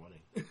that we were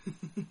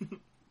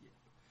wanting.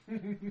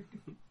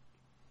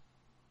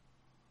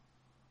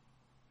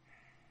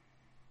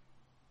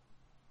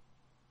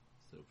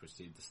 So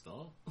proceed to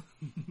stall.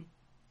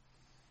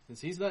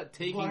 Since he's not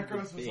taking Black the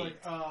Rose was bait.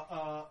 like,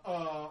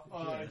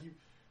 Yeah.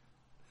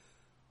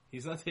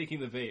 He's not taking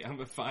the bait.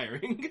 I'm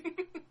firing.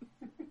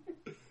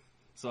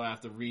 So I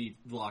have to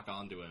lock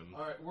onto him.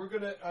 Alright,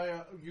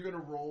 you're gonna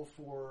roll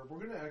for,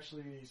 we're gonna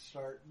actually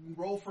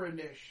roll for a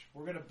niche.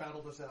 We're gonna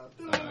battle this out.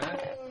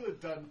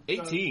 Done.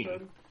 18.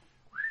 Done.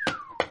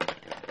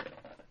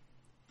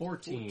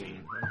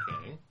 14.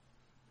 Okay.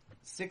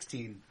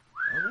 16.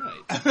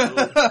 Alright. So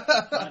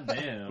God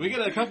damn. we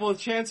get a couple of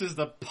chances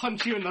to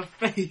punch you in the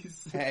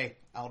face. Hey,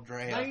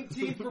 Aldrea,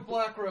 19 for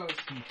Black Rose.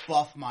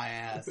 buff my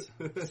ass.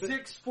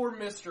 6 for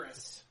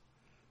Mistress.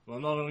 Well,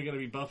 I'm not only going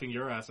to be buffing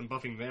your ass, I'm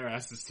buffing their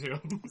asses too.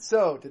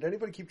 So, did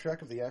anybody keep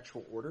track of the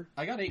actual order?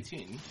 I got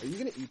 18. Are you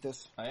gonna eat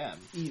this? I am.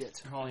 Eat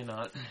it. Probably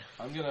not.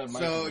 I'm going to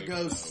So it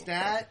goes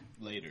stat,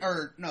 later.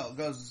 or no, it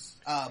goes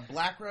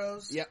Black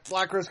Rose. Yep,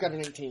 Black Rose got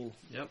an 18.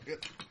 Yep.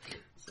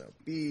 So,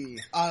 B.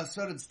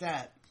 So did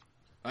stat.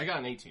 I got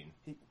an 18.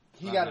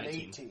 He got an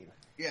 19. 18.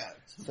 Yeah.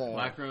 So,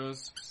 Black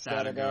Rose,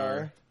 Statigar.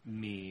 Statigar,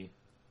 me.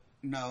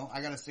 No,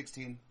 I got a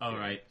 16. Oh,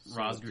 right.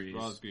 Rosgreaves.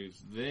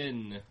 Rosgreaves.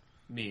 Then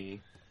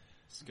Me.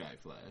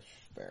 Skyflash.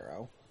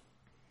 Pharaoh.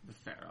 The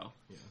Pharaoh.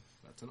 Yeah,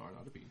 that's an R,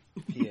 not a B.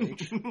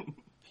 PH.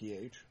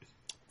 PH.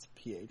 It's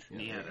PH.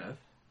 Nieta.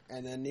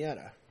 And then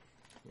Nieta.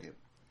 Yep.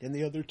 And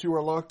the other two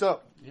are locked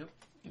up. Yep.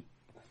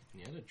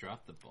 You had to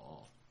drop the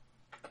ball.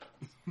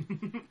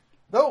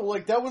 No,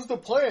 like, that was the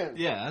plan.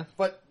 Yeah.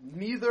 But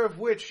neither of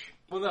which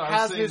Well, no, I was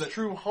has saying his that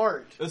true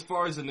heart. as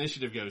far as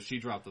initiative goes, she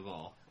dropped the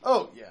ball.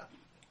 Oh, yeah.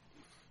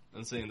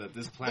 I'm saying that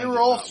this plan They were did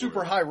all not super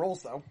work. high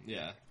rolls, though.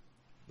 Yeah.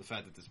 The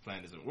fact that this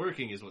plan isn't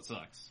working is what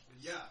sucks.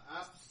 Yeah,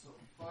 absolutely.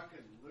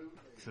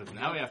 So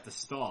now we have to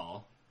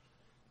stall.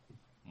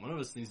 One of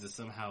us needs to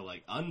somehow,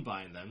 like,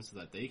 unbind them so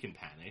that they can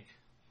panic.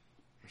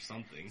 Or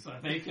something. So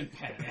they can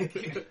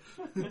panic.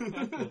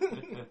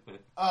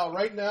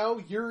 Right now,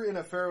 you're in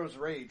a Pharaoh's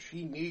rage.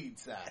 He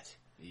needs that.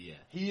 Yeah,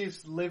 He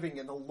is living,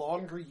 and the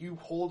longer you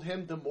hold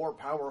him, the more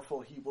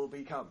powerful he will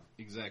become.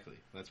 exactly.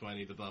 That's why I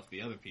need to buff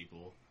the other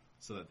people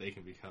so that they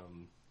can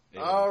become...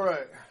 able All to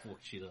right. fuck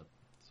shit up.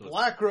 So it's-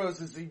 Black Rose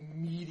is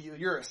immediately...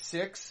 You're a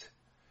 6.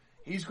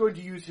 He's going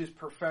to use his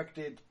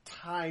perfected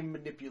time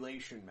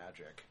manipulation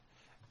magic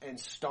and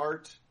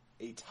start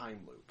a time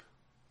loop.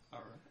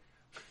 Alright.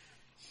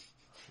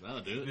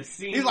 That'll do it. This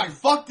seems, He's like,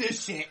 fuck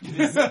this shit.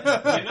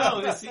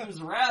 this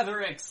seems rather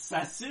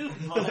excessive,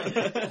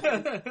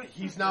 but...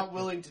 He's not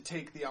willing to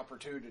take the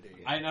opportunity.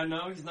 I don't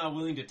know, he's not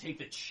willing to take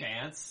the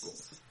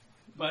chance,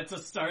 but to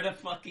start a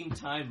fucking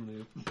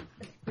time loop.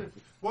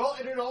 Well,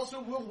 and it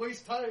also will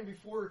waste time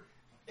before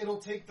it'll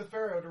take the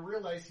Pharaoh to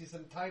realize he's in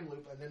a time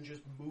loop and then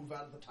just move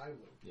out of the time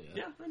loop.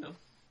 Yeah, I know.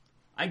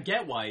 I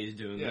get why he's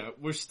doing Yeah, that.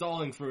 we're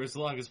stalling for as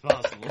long as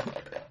possible.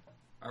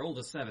 I rolled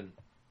a 7.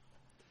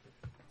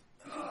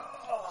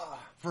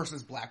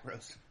 Versus Black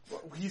Rose.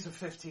 Well, he's a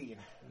 15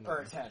 or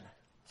a 10.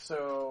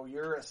 So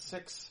you're a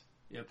 6,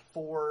 Yep.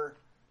 4.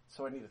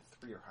 So I need a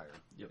 3 or higher.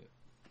 Yep.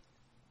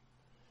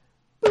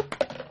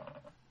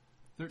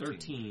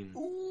 13.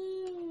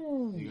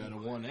 Ooh. You got a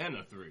 1 and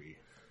a 3.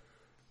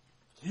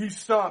 He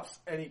stops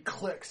and he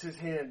clicks his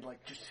hand,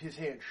 like just his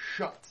hand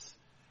shuts,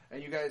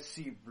 and you guys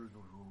see.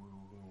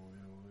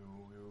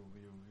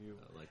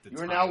 Like the You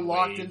are now time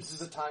locked waves.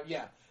 into the time.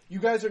 Yeah, you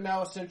guys are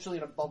now essentially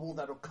in a bubble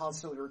that will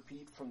constantly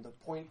repeat from the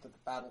point that the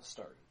battle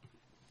started.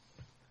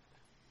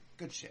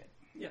 Good shit.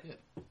 Yeah.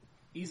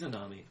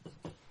 Izanami.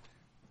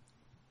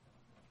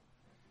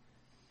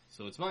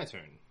 So it's my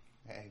turn.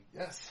 Hey.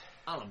 Yes.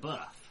 On a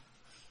buff.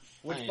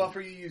 Which Fine. buff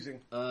are you using?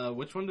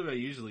 Which one do I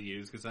usually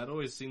use? Because that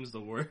always seems to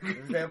work.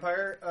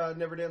 Vampire.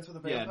 Never dance with a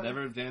vampire. Yeah,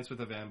 never dance with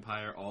a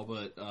vampire. All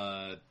but,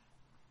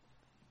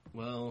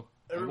 well,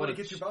 Everybody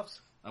get your buffs.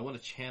 I want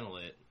to channel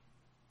it.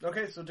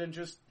 Okay, so then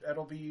just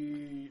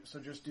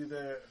just do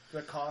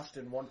the cost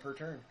in 1 per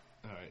turn.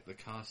 All right, the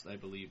cost I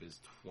believe is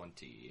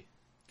 20.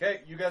 Okay,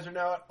 you guys are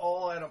now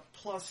all at a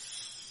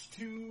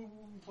 +2,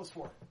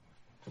 +4.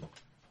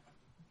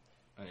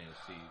 I need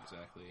to see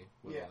exactly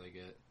what Yeah. all they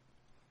get.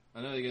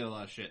 I know they get a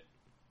lot of shit.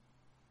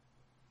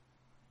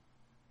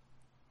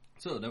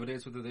 So, never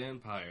dance with a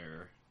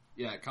vampire.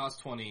 Yeah, it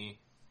costs 20,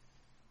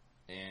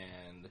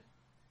 and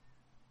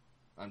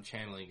I'm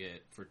channeling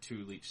it for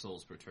 2 leech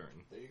souls per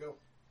turn. There you go.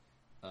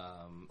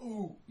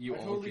 You I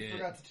all totally get-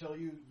 forgot to tell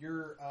you,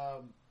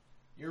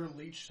 your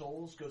leech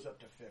souls goes up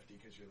to 50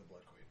 because you're the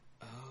blood queen.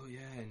 Oh yeah,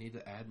 I need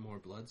to add more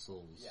blood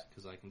souls Yeah.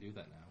 because I can do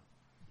that now.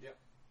 Yep.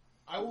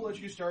 I will let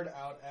you start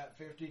out at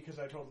 50 because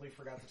I totally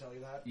forgot to tell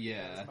you that.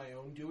 Yeah. That's my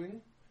own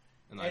doing.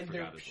 And I And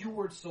they're forgot as well.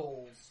 pure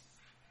souls,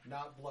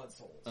 not blood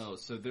souls. Oh,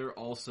 so they're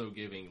also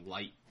giving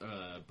light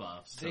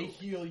buffs. So, They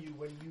heal you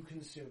when you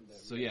consume them.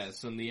 so yeah,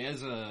 so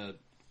Nieza,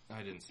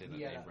 I didn't say that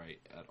Yeah. name right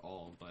at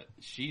all, but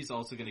she's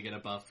also going to get a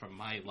buff from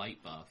my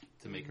light buff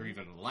to make her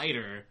even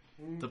lighter.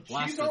 To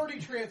blast She's the- already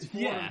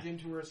transformed Yeah.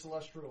 into her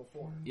celestial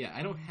form. Yeah,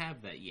 I don't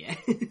have that yet.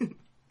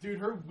 Dude,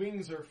 her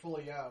wings are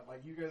fully out.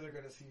 Like, you guys are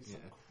going to see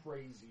some Yeah.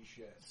 crazy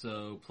shit.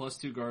 So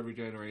 +2 guard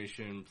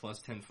regeneration,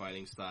 +10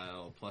 fighting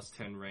style,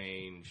 +10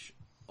 range,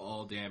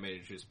 all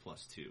damage is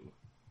 +2.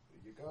 There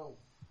you go.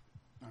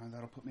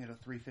 That'll put me at a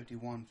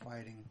 351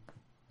 fighting.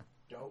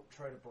 Don't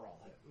try to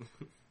brawl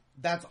it.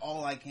 That's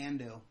all I can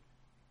do.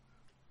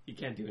 He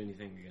can't do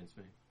anything against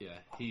me. Yeah,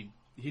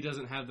 he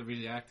doesn't have the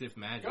reactive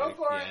magic Go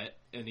for it. yet,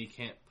 and he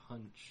can't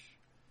punch.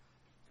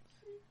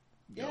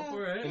 Go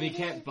for it. And he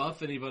can't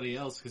buff anybody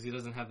else because he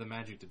doesn't have the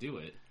magic to do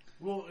it.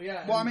 Well,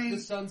 yeah. Well, and I mean- the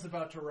sun's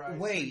about to rise.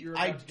 so Wait, you're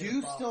I about to get a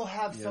do buff. still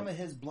have some of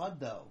his blood,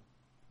 though.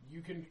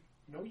 You can.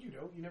 No, you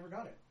don't. You never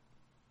got it.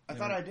 I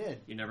thought I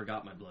did. You never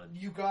got my blood.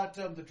 You got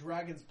the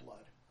dragon's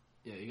blood.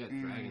 Yeah, you got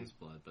dragon's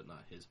blood, but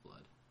not his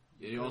blood.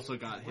 Yeah, you also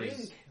got Drink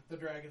his... the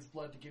dragon's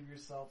blood to give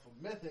yourself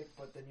a mythic,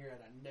 but then you're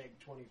at a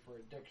 -20 for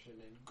addiction,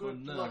 and Well,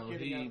 good no, luck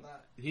getting out of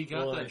that. he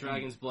got Well, that if he-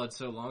 dragon's blood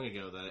so long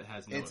ago that it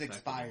has no It's effect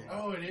expired.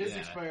 anymore. Oh, it is Yeah.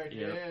 expired.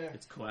 Yeah. Yeah.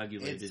 It's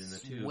coagulated in the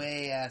It's tube.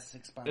 way ass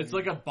expired. It's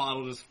like a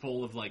bottle just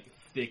full of, like,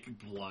 thick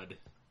blood.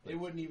 It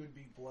wouldn't even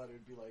be blood.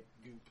 It'd be like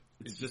goop.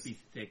 It's It'd just... be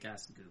thick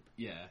ass goop.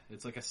 Yeah,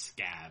 it's like a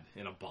scab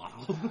in a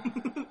bottle.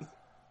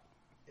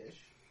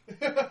 Ish.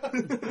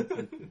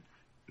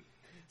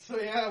 So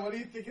yeah, what do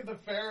you think of the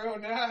Pharaoh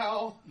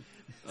now?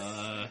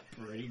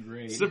 Pretty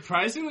great.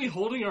 Surprisingly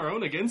holding our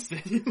own against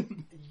it.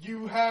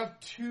 You have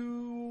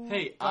 2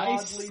 Hey,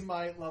 godly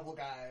might level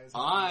guys.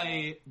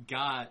 I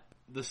got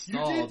the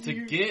stall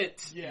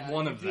get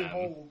one of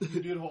them.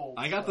 You did hold.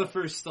 I got the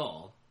first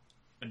stall.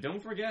 And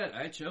don't forget,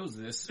 I chose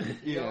this.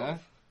 Yeah.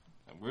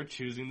 And we're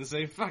choosing to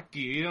say, fuck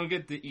you, you don't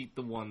get to eat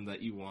the one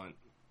that you want.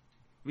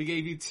 We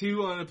gave you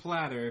 2 on a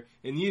platter,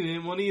 and you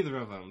didn't want either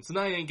of them, so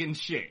now you ain't getting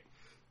shit.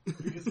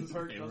 Because his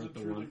heart They doesn't weren't the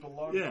truly one.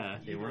 belong Yeah.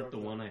 to They either weren't of the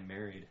them. one I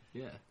married.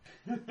 Yeah.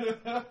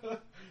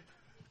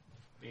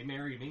 They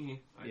married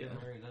me. I didn't Yeah.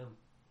 marry them.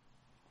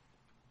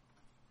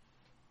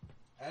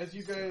 As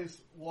you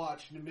guys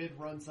watch, Namid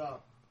runs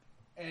up,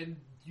 and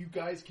you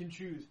guys can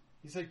choose.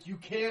 He's like, you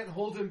can't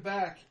hold him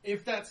back.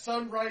 If that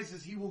sun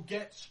rises, he will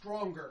get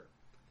stronger.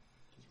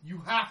 You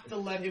have to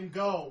let him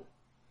go.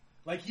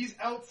 Like, he's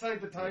outside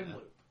the time Yeah.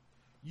 loop.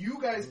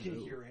 You guys can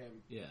no. hear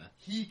him. Yeah.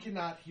 He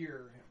cannot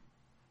hear him.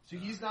 So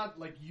he's not,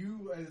 like,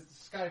 you as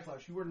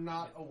Skyflash, you are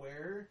not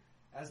aware,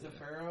 as the Yeah.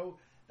 Pharaoh,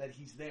 that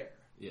he's there.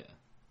 Yeah.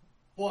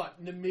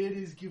 But Namid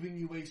is giving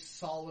you a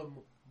solemn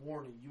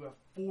warning. You have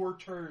 4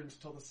 turns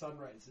till the sun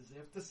rises.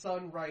 If the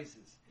sun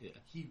rises, Yeah.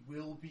 he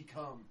will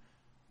become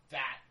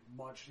that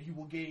much. He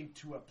will gain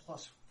to a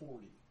plus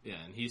 40.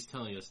 Yeah, and he's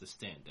telling us to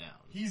stand down.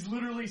 He's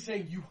literally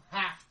saying you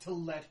have to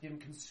let him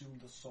consume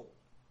the soul.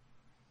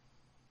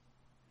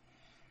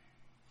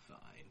 Fine.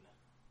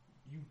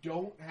 You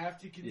don't have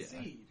to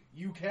concede.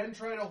 You can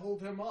try to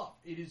hold him up.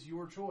 It is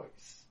your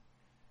choice.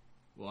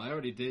 Well, I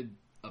already did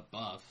a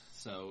buff,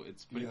 so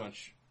it's pretty Yeah.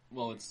 much...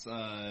 Well, it's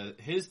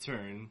his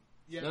turn.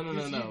 Yeah, No,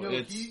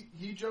 it's...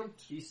 he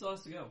jumped. He still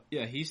has to go.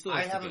 Yeah, he still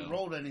I has to haven't go.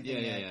 rolled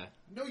anything Yeah, yet.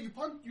 No, you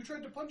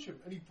tried to punch him,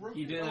 and he broke.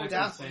 He your didn't arm. actually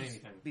That say was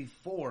anything.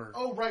 before.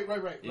 Oh, right. Yeah,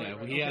 right, he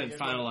okay, hadn't yeah,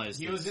 finalized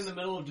He this. was in the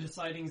middle of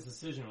deciding his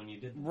decision when you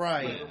did that.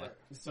 Right. Right.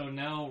 So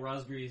now,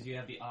 Rosgreaves, you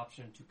have the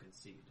option to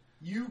concede.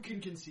 You can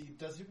concede.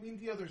 Doesn't mean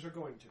the others are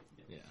going to.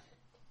 Yeah.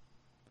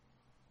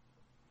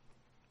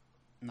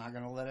 Not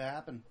gonna let it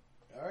happen.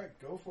 All right,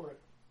 go for it.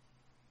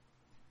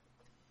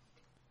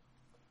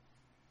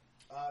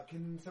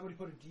 Can somebody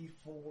put a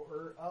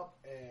D4 up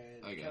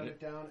and I got count it. it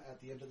down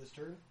at the end of this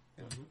turn?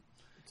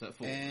 It's at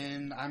full.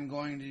 And I'm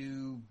going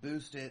to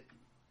boost it.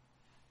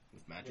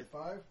 With Get magic.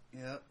 5.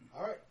 Yep.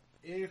 All right.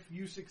 If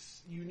you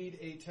you need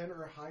a 10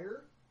 or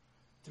higher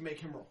to make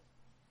him roll.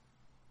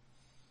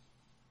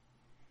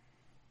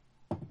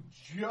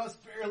 Just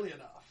barely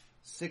enough.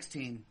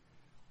 16.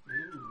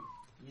 Ooh.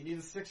 You need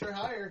a 6 or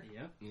higher.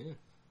 Yep. Yeah.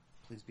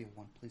 Please be a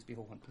 1. Please be a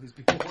 1. Please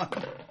be a 1.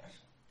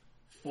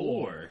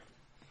 4.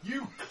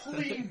 You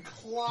clean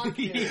clock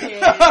him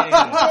Yeah.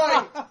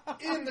 right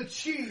in the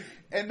cheek.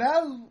 And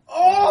now...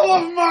 All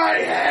of my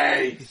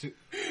hate!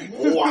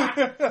 Whack!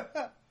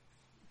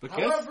 But guess,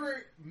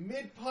 However,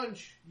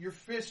 mid-punch, your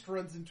fist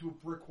runs into a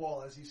brick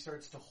wall as he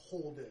starts to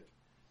hold it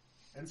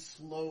and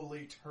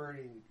slowly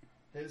turning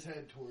his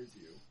head towards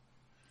you.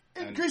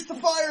 Increase the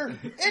fire!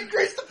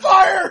 Increase the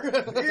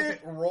fire!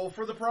 Roll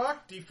for the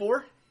proc,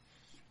 D4.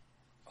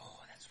 Oh,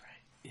 that's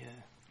right.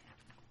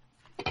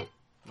 yeah.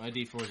 My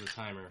D4 is a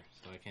timer,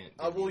 so I can't.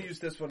 We'll use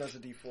this one as a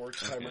D4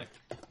 timer.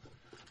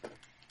 Okay.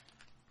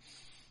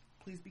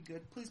 Please be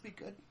good. Please be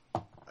good.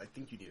 I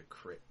think you need a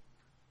crit.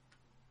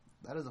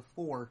 That is a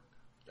 4.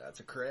 That's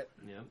a crit.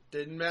 Yep.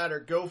 Didn't matter.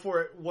 Go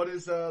for it. What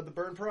is the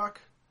burn proc?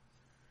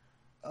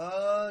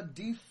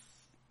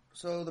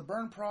 So the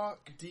burn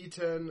proc...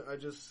 D10. I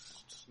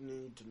just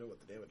need to know what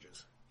the damage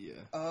is.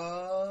 Yeah.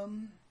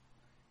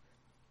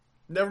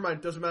 Never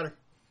mind. Doesn't matter.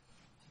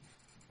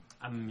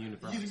 I'm immune to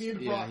procs. He's immune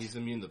to Yeah, procs. he's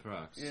immune to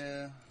procs.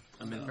 Yeah.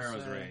 I'm in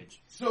Pharaoh's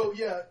Rage. So,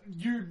 yeah,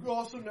 you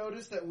also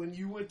noticed that when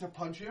you went to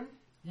punch him,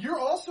 you're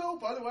also,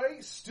 by the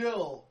way,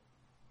 still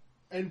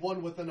in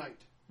one with the knight.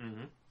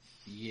 Mm-hmm.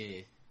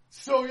 Yeah.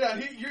 So, yeah,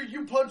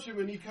 you punch him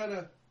and he kind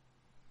of...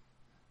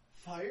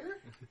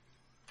 Fire?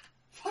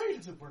 Fire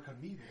doesn't work on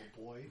me,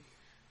 little boy.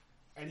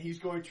 And he's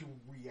going to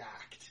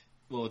react.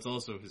 Well, it's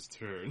also his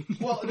turn.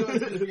 Well, no,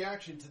 it's his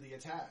reaction to the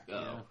attack.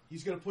 Oh.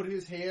 He's going to put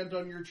his hand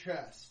on your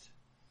chest.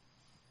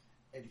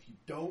 And if you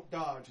don't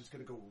dodge, it's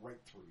going to go right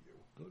through you.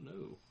 Oh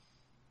no.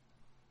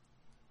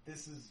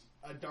 This is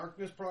a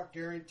darkness proc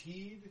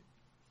guaranteed.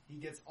 He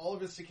gets all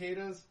of his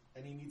cicadas,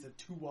 and he needs a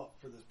 2-up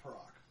for this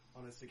proc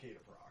on his cicada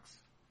procs.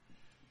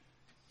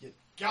 You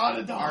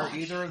gotta dodge! Are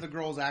either of the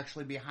girls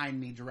actually behind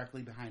me,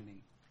 directly behind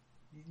me?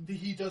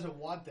 He doesn't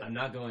want them. I'm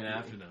not going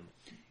after them.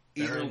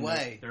 Either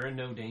way. They're in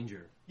no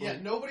danger. Yeah,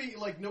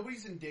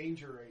 nobody's in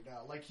danger right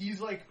now. Like, he's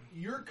like,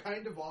 you're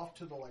kind of off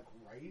to the, like,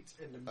 right,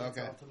 and the mid's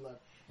Okay. off to the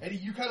left. And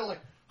you kind of like,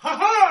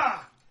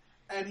 ha-ha!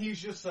 And he's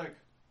just like,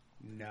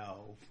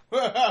 No.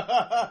 Didn't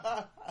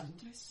I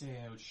say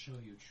I would show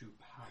you true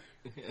power?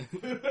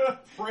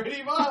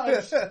 pretty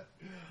much.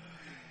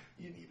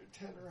 You need a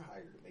 10 or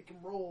higher to make him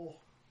roll.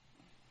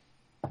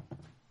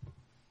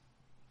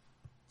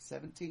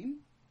 17?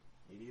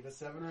 You need a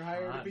 7 or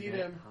higher to beat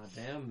him. Hot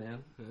damn,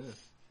 man.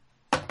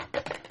 Yeah.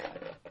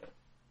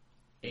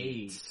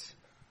 8.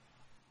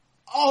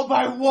 All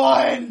by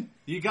 1!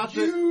 You got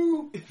the.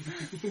 You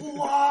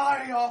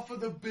fly off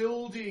of the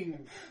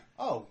building,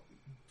 Oh.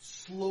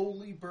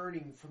 slowly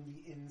burning from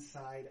the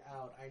inside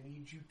out. I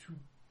need you to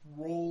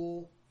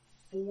roll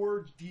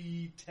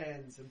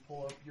 4d10s and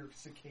pull up your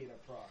cicada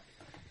proc.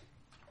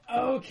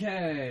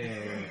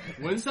 Okay.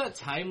 When's that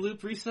time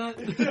loop reset?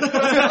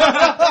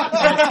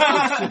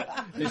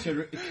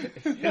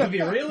 It would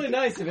be really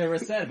nice if it were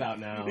said about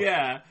now.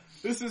 Yeah,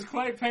 this is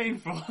quite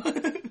painful.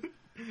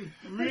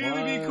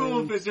 Really be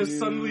cool if it just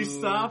suddenly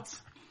stopped.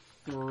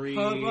 3,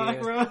 Huh,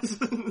 Black Rose?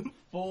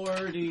 4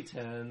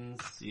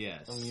 d10s.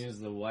 Yes. I'll use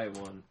the white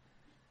one.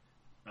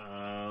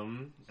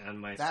 And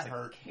my That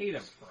hurt.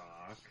 cicada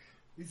proc.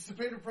 The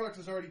Cicada proc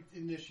is already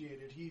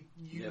initiated. You've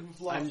Yep.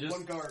 lost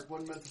 1 guard,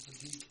 1 mental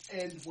fatigue,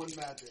 and 1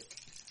 magic.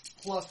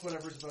 Plus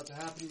whatever's about to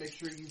happen, make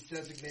sure you've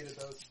designated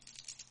those.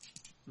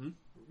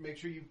 Make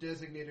sure you've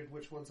designated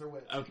which ones are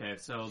which. Okay,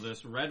 so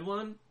this red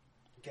one,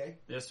 Okay?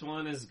 this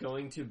one is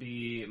going to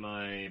be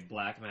my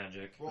black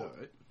magic. Roll.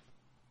 Alright.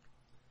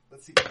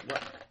 Let's see.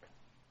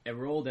 It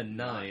rolled a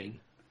 9.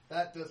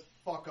 That does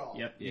fuck all.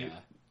 Yep. Yeah.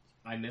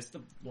 I missed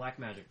the black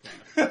magic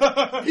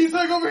proc. He's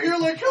like over here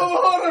like, come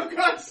on, I've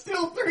got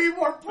still 3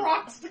 more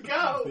procs to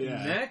go!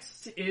 Yeah.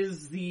 Next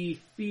is the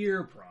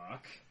fear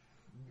proc,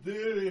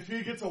 Dude, if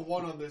he gets a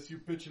 1 on this, you're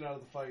bitching out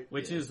of the fight.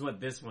 which is what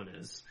this one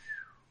is.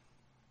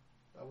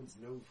 That one's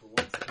known for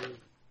once,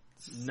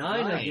 too.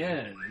 9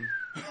 again.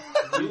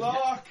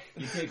 Lock!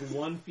 You take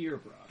 1 fear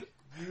proc.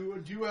 You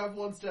do have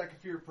 1 stack of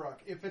fear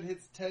proc. If it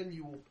hits 10,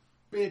 you will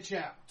bitch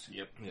out.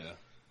 Yep. Yeah.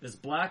 This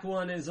black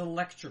one is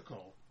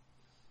electrical.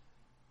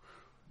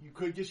 You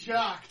could get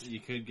shocked. You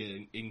could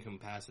get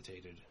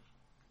incapacitated.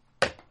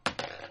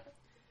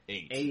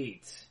 8.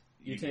 8.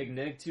 You take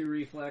 -2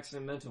 reflex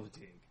and mental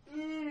fatigue.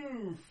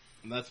 Oof.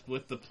 And that's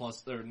with the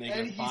plus or And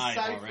negative he's 5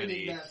 siphoning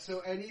already. that, so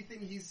anything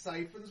he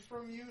siphons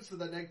from you, so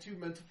that -2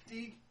 mental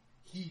fatigue,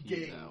 he You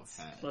gains. now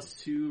have.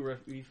 +2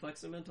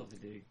 reflex and mental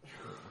fatigue.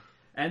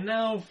 And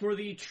now for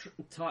the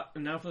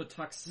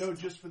tox. No,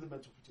 just for the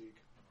mental fatigue.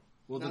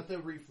 Well, Not the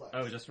reflex.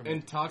 Oh, just for and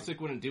mental fatigue.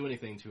 toxic wouldn't do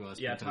anything to us.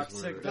 Yeah, because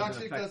toxic we're, doesn't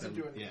Toxic affect doesn't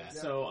them. do anything. Yeah.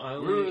 So I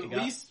we're only at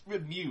got. least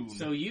immune.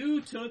 So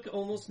you took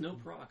almost no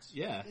procs.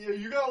 yeah. Yeah,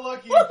 you got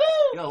lucky. Yeah,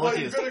 But lucky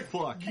you're as gonna,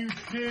 fuck. you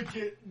did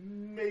get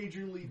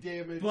majorly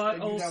damaged. But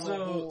and you have a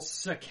also, whole...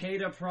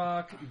 Cicada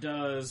proc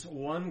does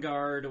 1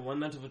 guard, 1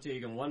 mental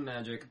fatigue, and 1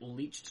 magic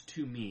leached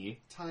to me.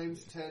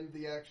 times 10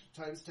 the action,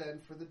 times 10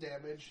 for the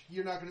damage.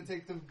 You're not going to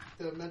take the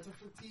mental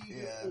fatigue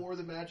Yeah. or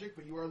the magic,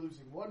 but you are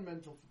losing 1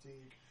 mental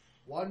fatigue,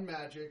 1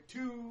 magic,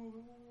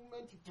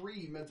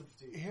 3 mental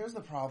fatigue. Here's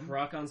the problem.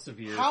 Proc on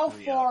severe. How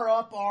 3 far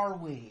up are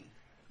we?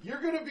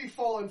 You're going to be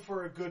falling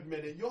for a good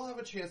minute. You'll have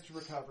a chance to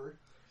recover.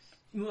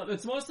 Well,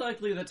 it's most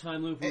likely the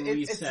time loop will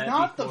It's reset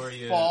not the before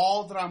you.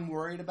 fall that I'm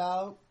worried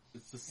about.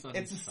 It's the sudden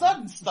It's a stop.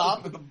 sudden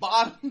stop at the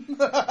bottom.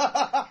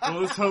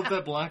 Well, let's hope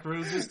that Black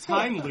Rose's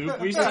time loop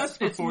resets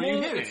before you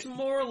hit It's it.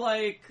 more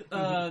like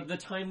the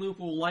time loop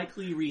will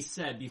likely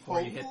reset before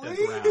you hit the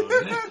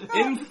Hopefully. ground.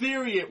 In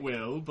theory, it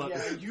will, but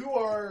Yeah, you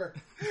are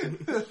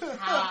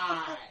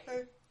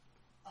high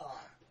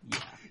up.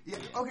 Yeah,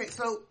 okay,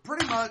 so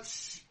pretty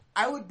much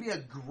I would be a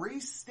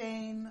grease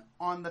stain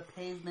on the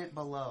pavement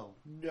below.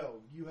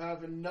 No, you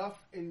have enough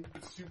in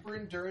super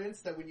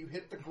endurance that when you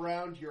hit the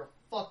ground, you're a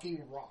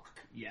fucking rock.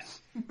 Yeah.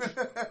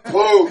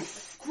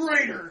 Poof!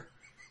 Crater!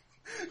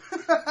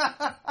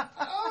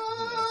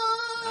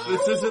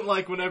 this isn't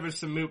like whenever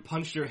Samut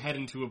punched your head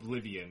into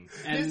oblivion.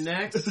 And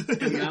next,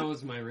 and that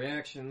was my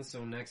reaction,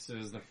 so next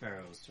is the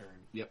Pharaoh's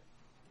turn.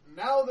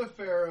 Now the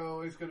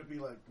Pharaoh is going to be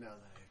like, now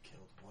that I've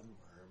killed 1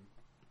 worm,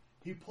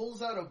 he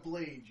pulls out a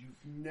blade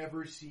you've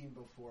never seen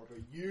before, but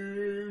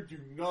you do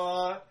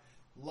not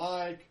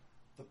like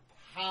the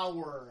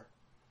power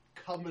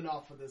coming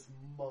off of this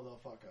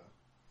motherfucker.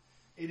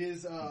 It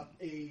is a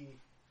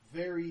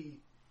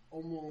very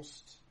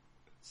almost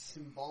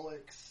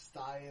symbolic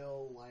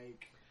style,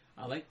 like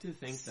I like to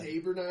think that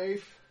saber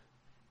knife.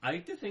 I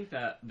like to think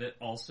that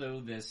also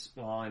this,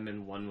 while I'm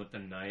in one with the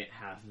knight,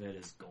 half of it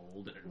is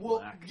gold and Well,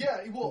 black.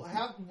 yeah,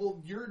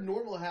 your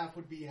normal half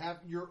would be half,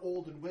 you're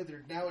old and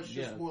withered. Now it's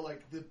just Yeah. more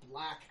like the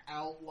black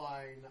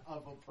outline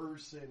of a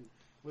person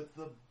with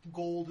the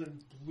gold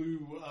and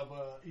blue of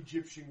a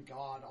Egyptian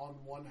god on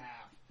one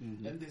half.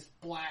 Mhm. And this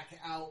black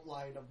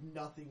outline of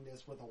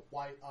nothingness with a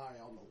white eye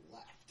on the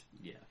left.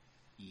 Yeah.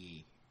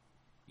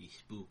 He's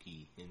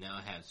spooky, and now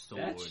I have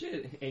sword. That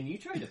shit, and you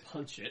tried to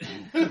punch it.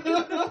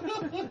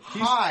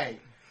 Hi.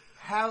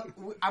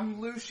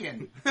 I'm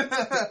Lucian.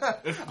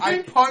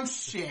 I punch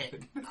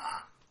shit.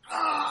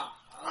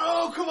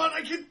 Oh, come on,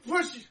 I can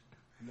push you!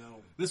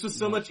 No. This was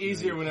so much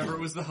easier whenever it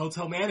was the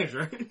hotel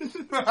manager.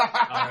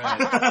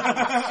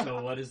 Alright.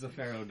 So what is the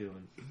Pharaoh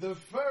doing? The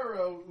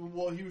Pharaoh,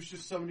 well, he was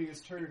just summoning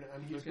his turn,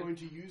 and he's Okay. going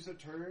to use a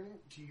turn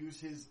to use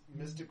his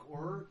Mystic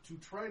Aura to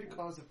try to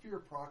cause a fear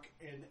proc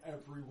in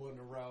everyone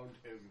around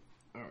him.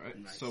 Alright,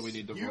 Nice. so we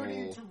need to You roll.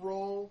 need to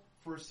roll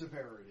for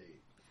severity.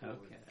 For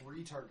Okay.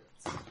 3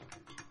 targets.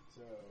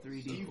 So,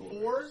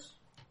 3d4s.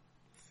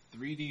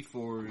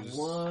 3d4s.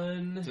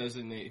 1,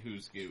 Designate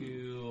who's good.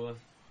 2.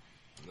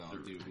 And I'll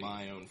do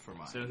my own for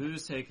mine. So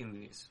who's taking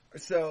these?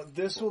 So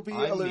this will be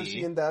I'm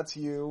Lucian, that's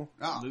you.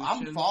 I'm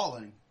Lucian.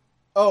 falling.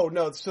 Oh,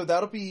 no, so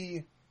that'll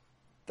be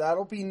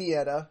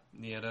Nieta.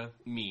 Nieta,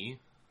 Me.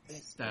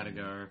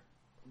 Statigar,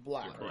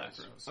 Black Black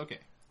Rose. Okay.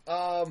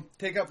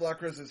 Take out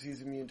Black Rose as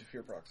he's immune to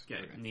fear procs.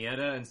 Okay,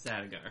 Nieta and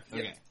Statigar.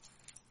 Okay.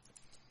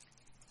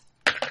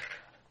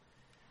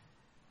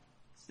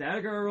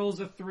 Statigar rolls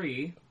a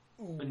 3,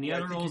 and I Nieta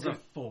think rolls you're a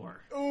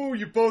 4. Oh,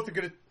 you both are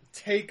gonna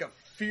take a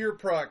fear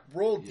proc.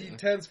 Roll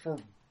d10s for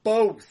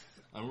both.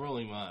 I'm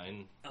rolling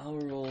mine. I'll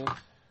roll.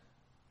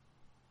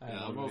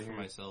 I'll roll for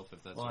myself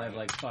if that's Well, I have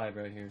like 5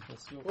 right here.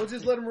 Let's go. We'll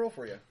just let him roll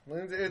for you.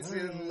 Leave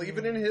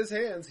it in his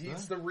hands.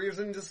 He's the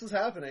reason this is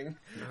happening.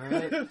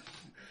 Alright.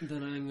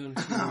 Then I'm going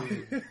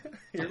to...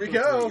 Here we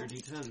go. Your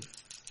D10.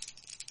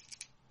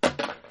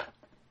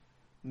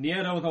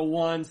 Nieta with a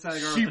 1,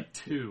 Statigar with a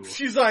 2.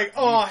 She's like,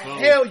 oh, both-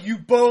 hell, you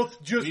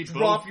both just We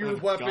drop both your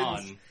have weapons.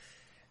 gone.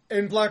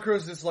 And Black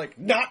Rose is like,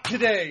 not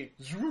today.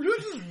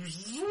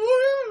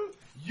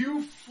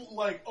 You,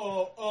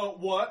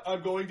 what?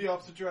 I'm going the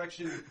opposite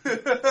direction.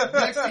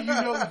 Next thing you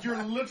know,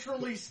 you're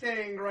literally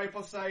staying right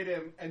beside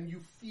him, and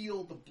you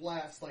feel the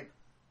blast, like,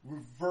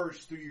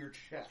 reverse through your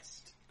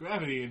chest.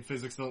 Gravity and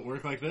physics don't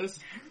work like this.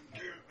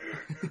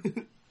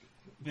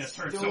 This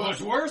hurts Still so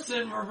much worse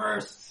in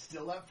reverse.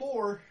 Still at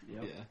 4.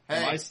 Yep. Yeah.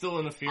 Hey, Am I still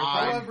in a fear I'm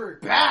proc? However,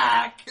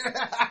 back!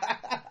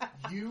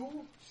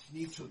 you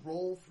need to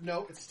roll.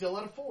 No, it's still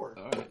at a 4.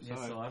 Alright, Yes,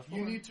 sorry. so I have 4.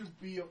 You need to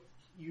be.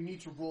 You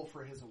need to roll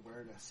for his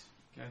awareness.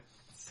 Okay.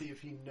 See if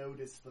he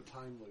noticed the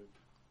time loop.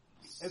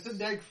 It's a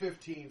neg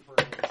 15 for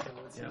him, so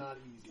it's Yep. not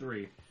easy.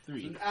 3.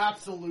 3.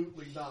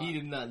 Absolutely not. He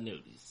did not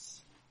notice.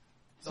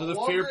 The So the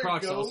longer fear it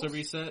procs goes- also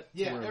reset?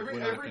 Yeah, We're every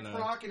not gonna-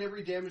 proc and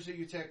every damage that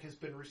you take has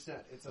been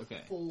reset. It's a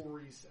Okay. full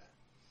reset.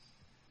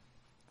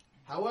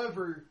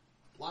 However,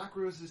 Black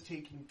Rose is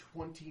taking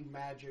 20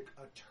 magic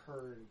a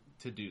turn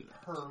to do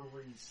that. per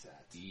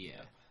reset.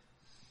 Yeah.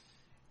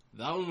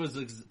 That one was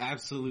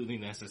absolutely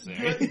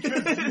necessary.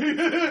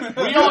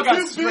 We all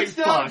got straight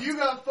fucked. You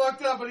got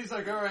fucked up, but he's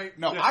like, alright.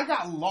 No, I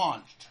got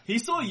launched. He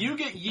saw you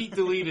get yeet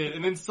deleted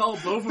and then saw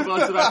both of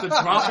us about to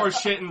drop our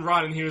shit and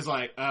run, and he was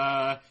like,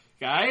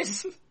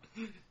 guys?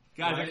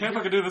 I can't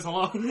fucking do this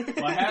alone.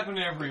 What happened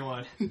to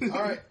everyone?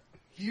 Alright.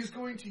 He's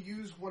going to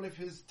use one of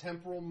his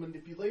temporal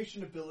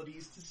manipulation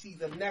abilities to see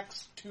the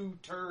next 2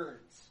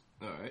 turns.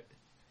 Alright.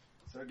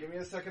 So give me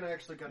a second, I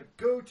actually gotta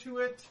go to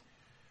it.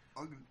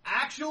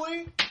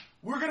 Actually,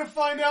 we're gonna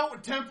find out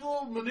what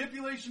temporal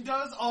manipulation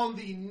does on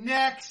the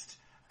next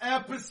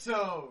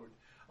episode.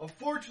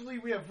 Unfortunately,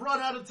 we have run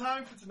out of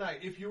time for tonight.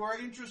 If you are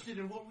interested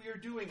in what we are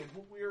doing and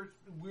what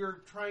we're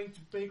trying to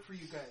make for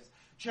you guys,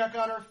 check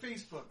out our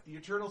Facebook, The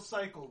Eternal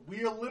Cycle.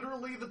 We are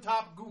literally the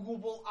top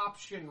Googleable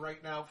option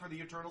right now for The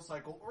Eternal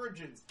Cycle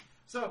Origins.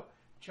 So,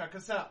 check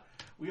us out.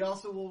 We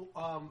also will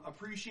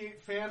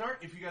appreciate fan art.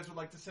 If you guys would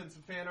like to send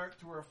some fan art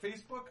through our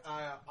Facebook,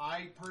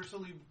 I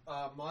personally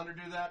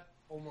monitor that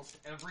almost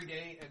every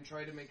day and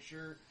try to make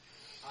sure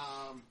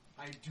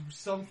I do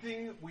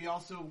something. We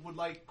also would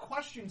like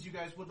questions you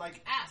guys would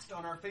like asked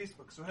on our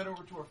Facebook. So head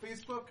over to our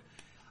Facebook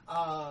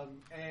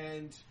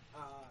and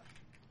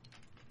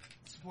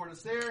support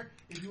us there.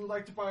 If you would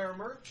like to buy our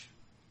merch,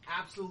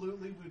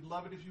 absolutely, we'd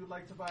love it if you would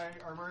like to buy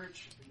our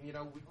merch. You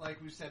know,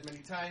 like we've said many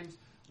times,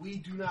 we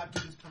do not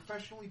do this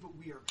professionally, but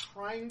we are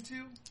trying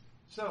to.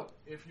 So,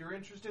 if you're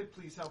interested,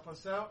 please help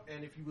us out.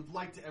 And if you would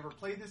like to ever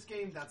play this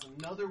game, that's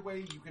another way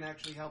you can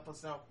actually help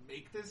us out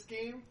make this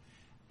game,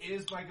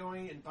 is by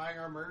going and buying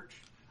our merch.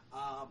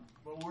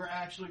 But we're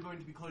actually going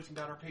to be closing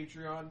down our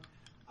Patreon,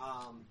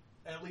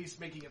 at least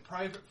making it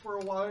private for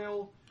a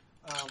while,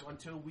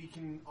 until we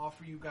can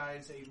offer you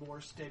guys a more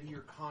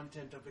steadier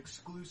content of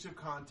exclusive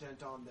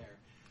content on there.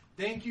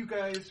 Thank you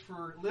guys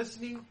for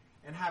listening,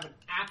 and have an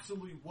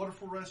absolutely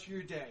wonderful rest of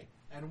your day.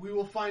 And we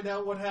will find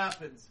out what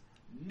happens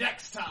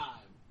next time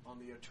on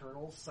the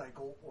Eternal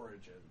Cycle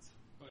Origins.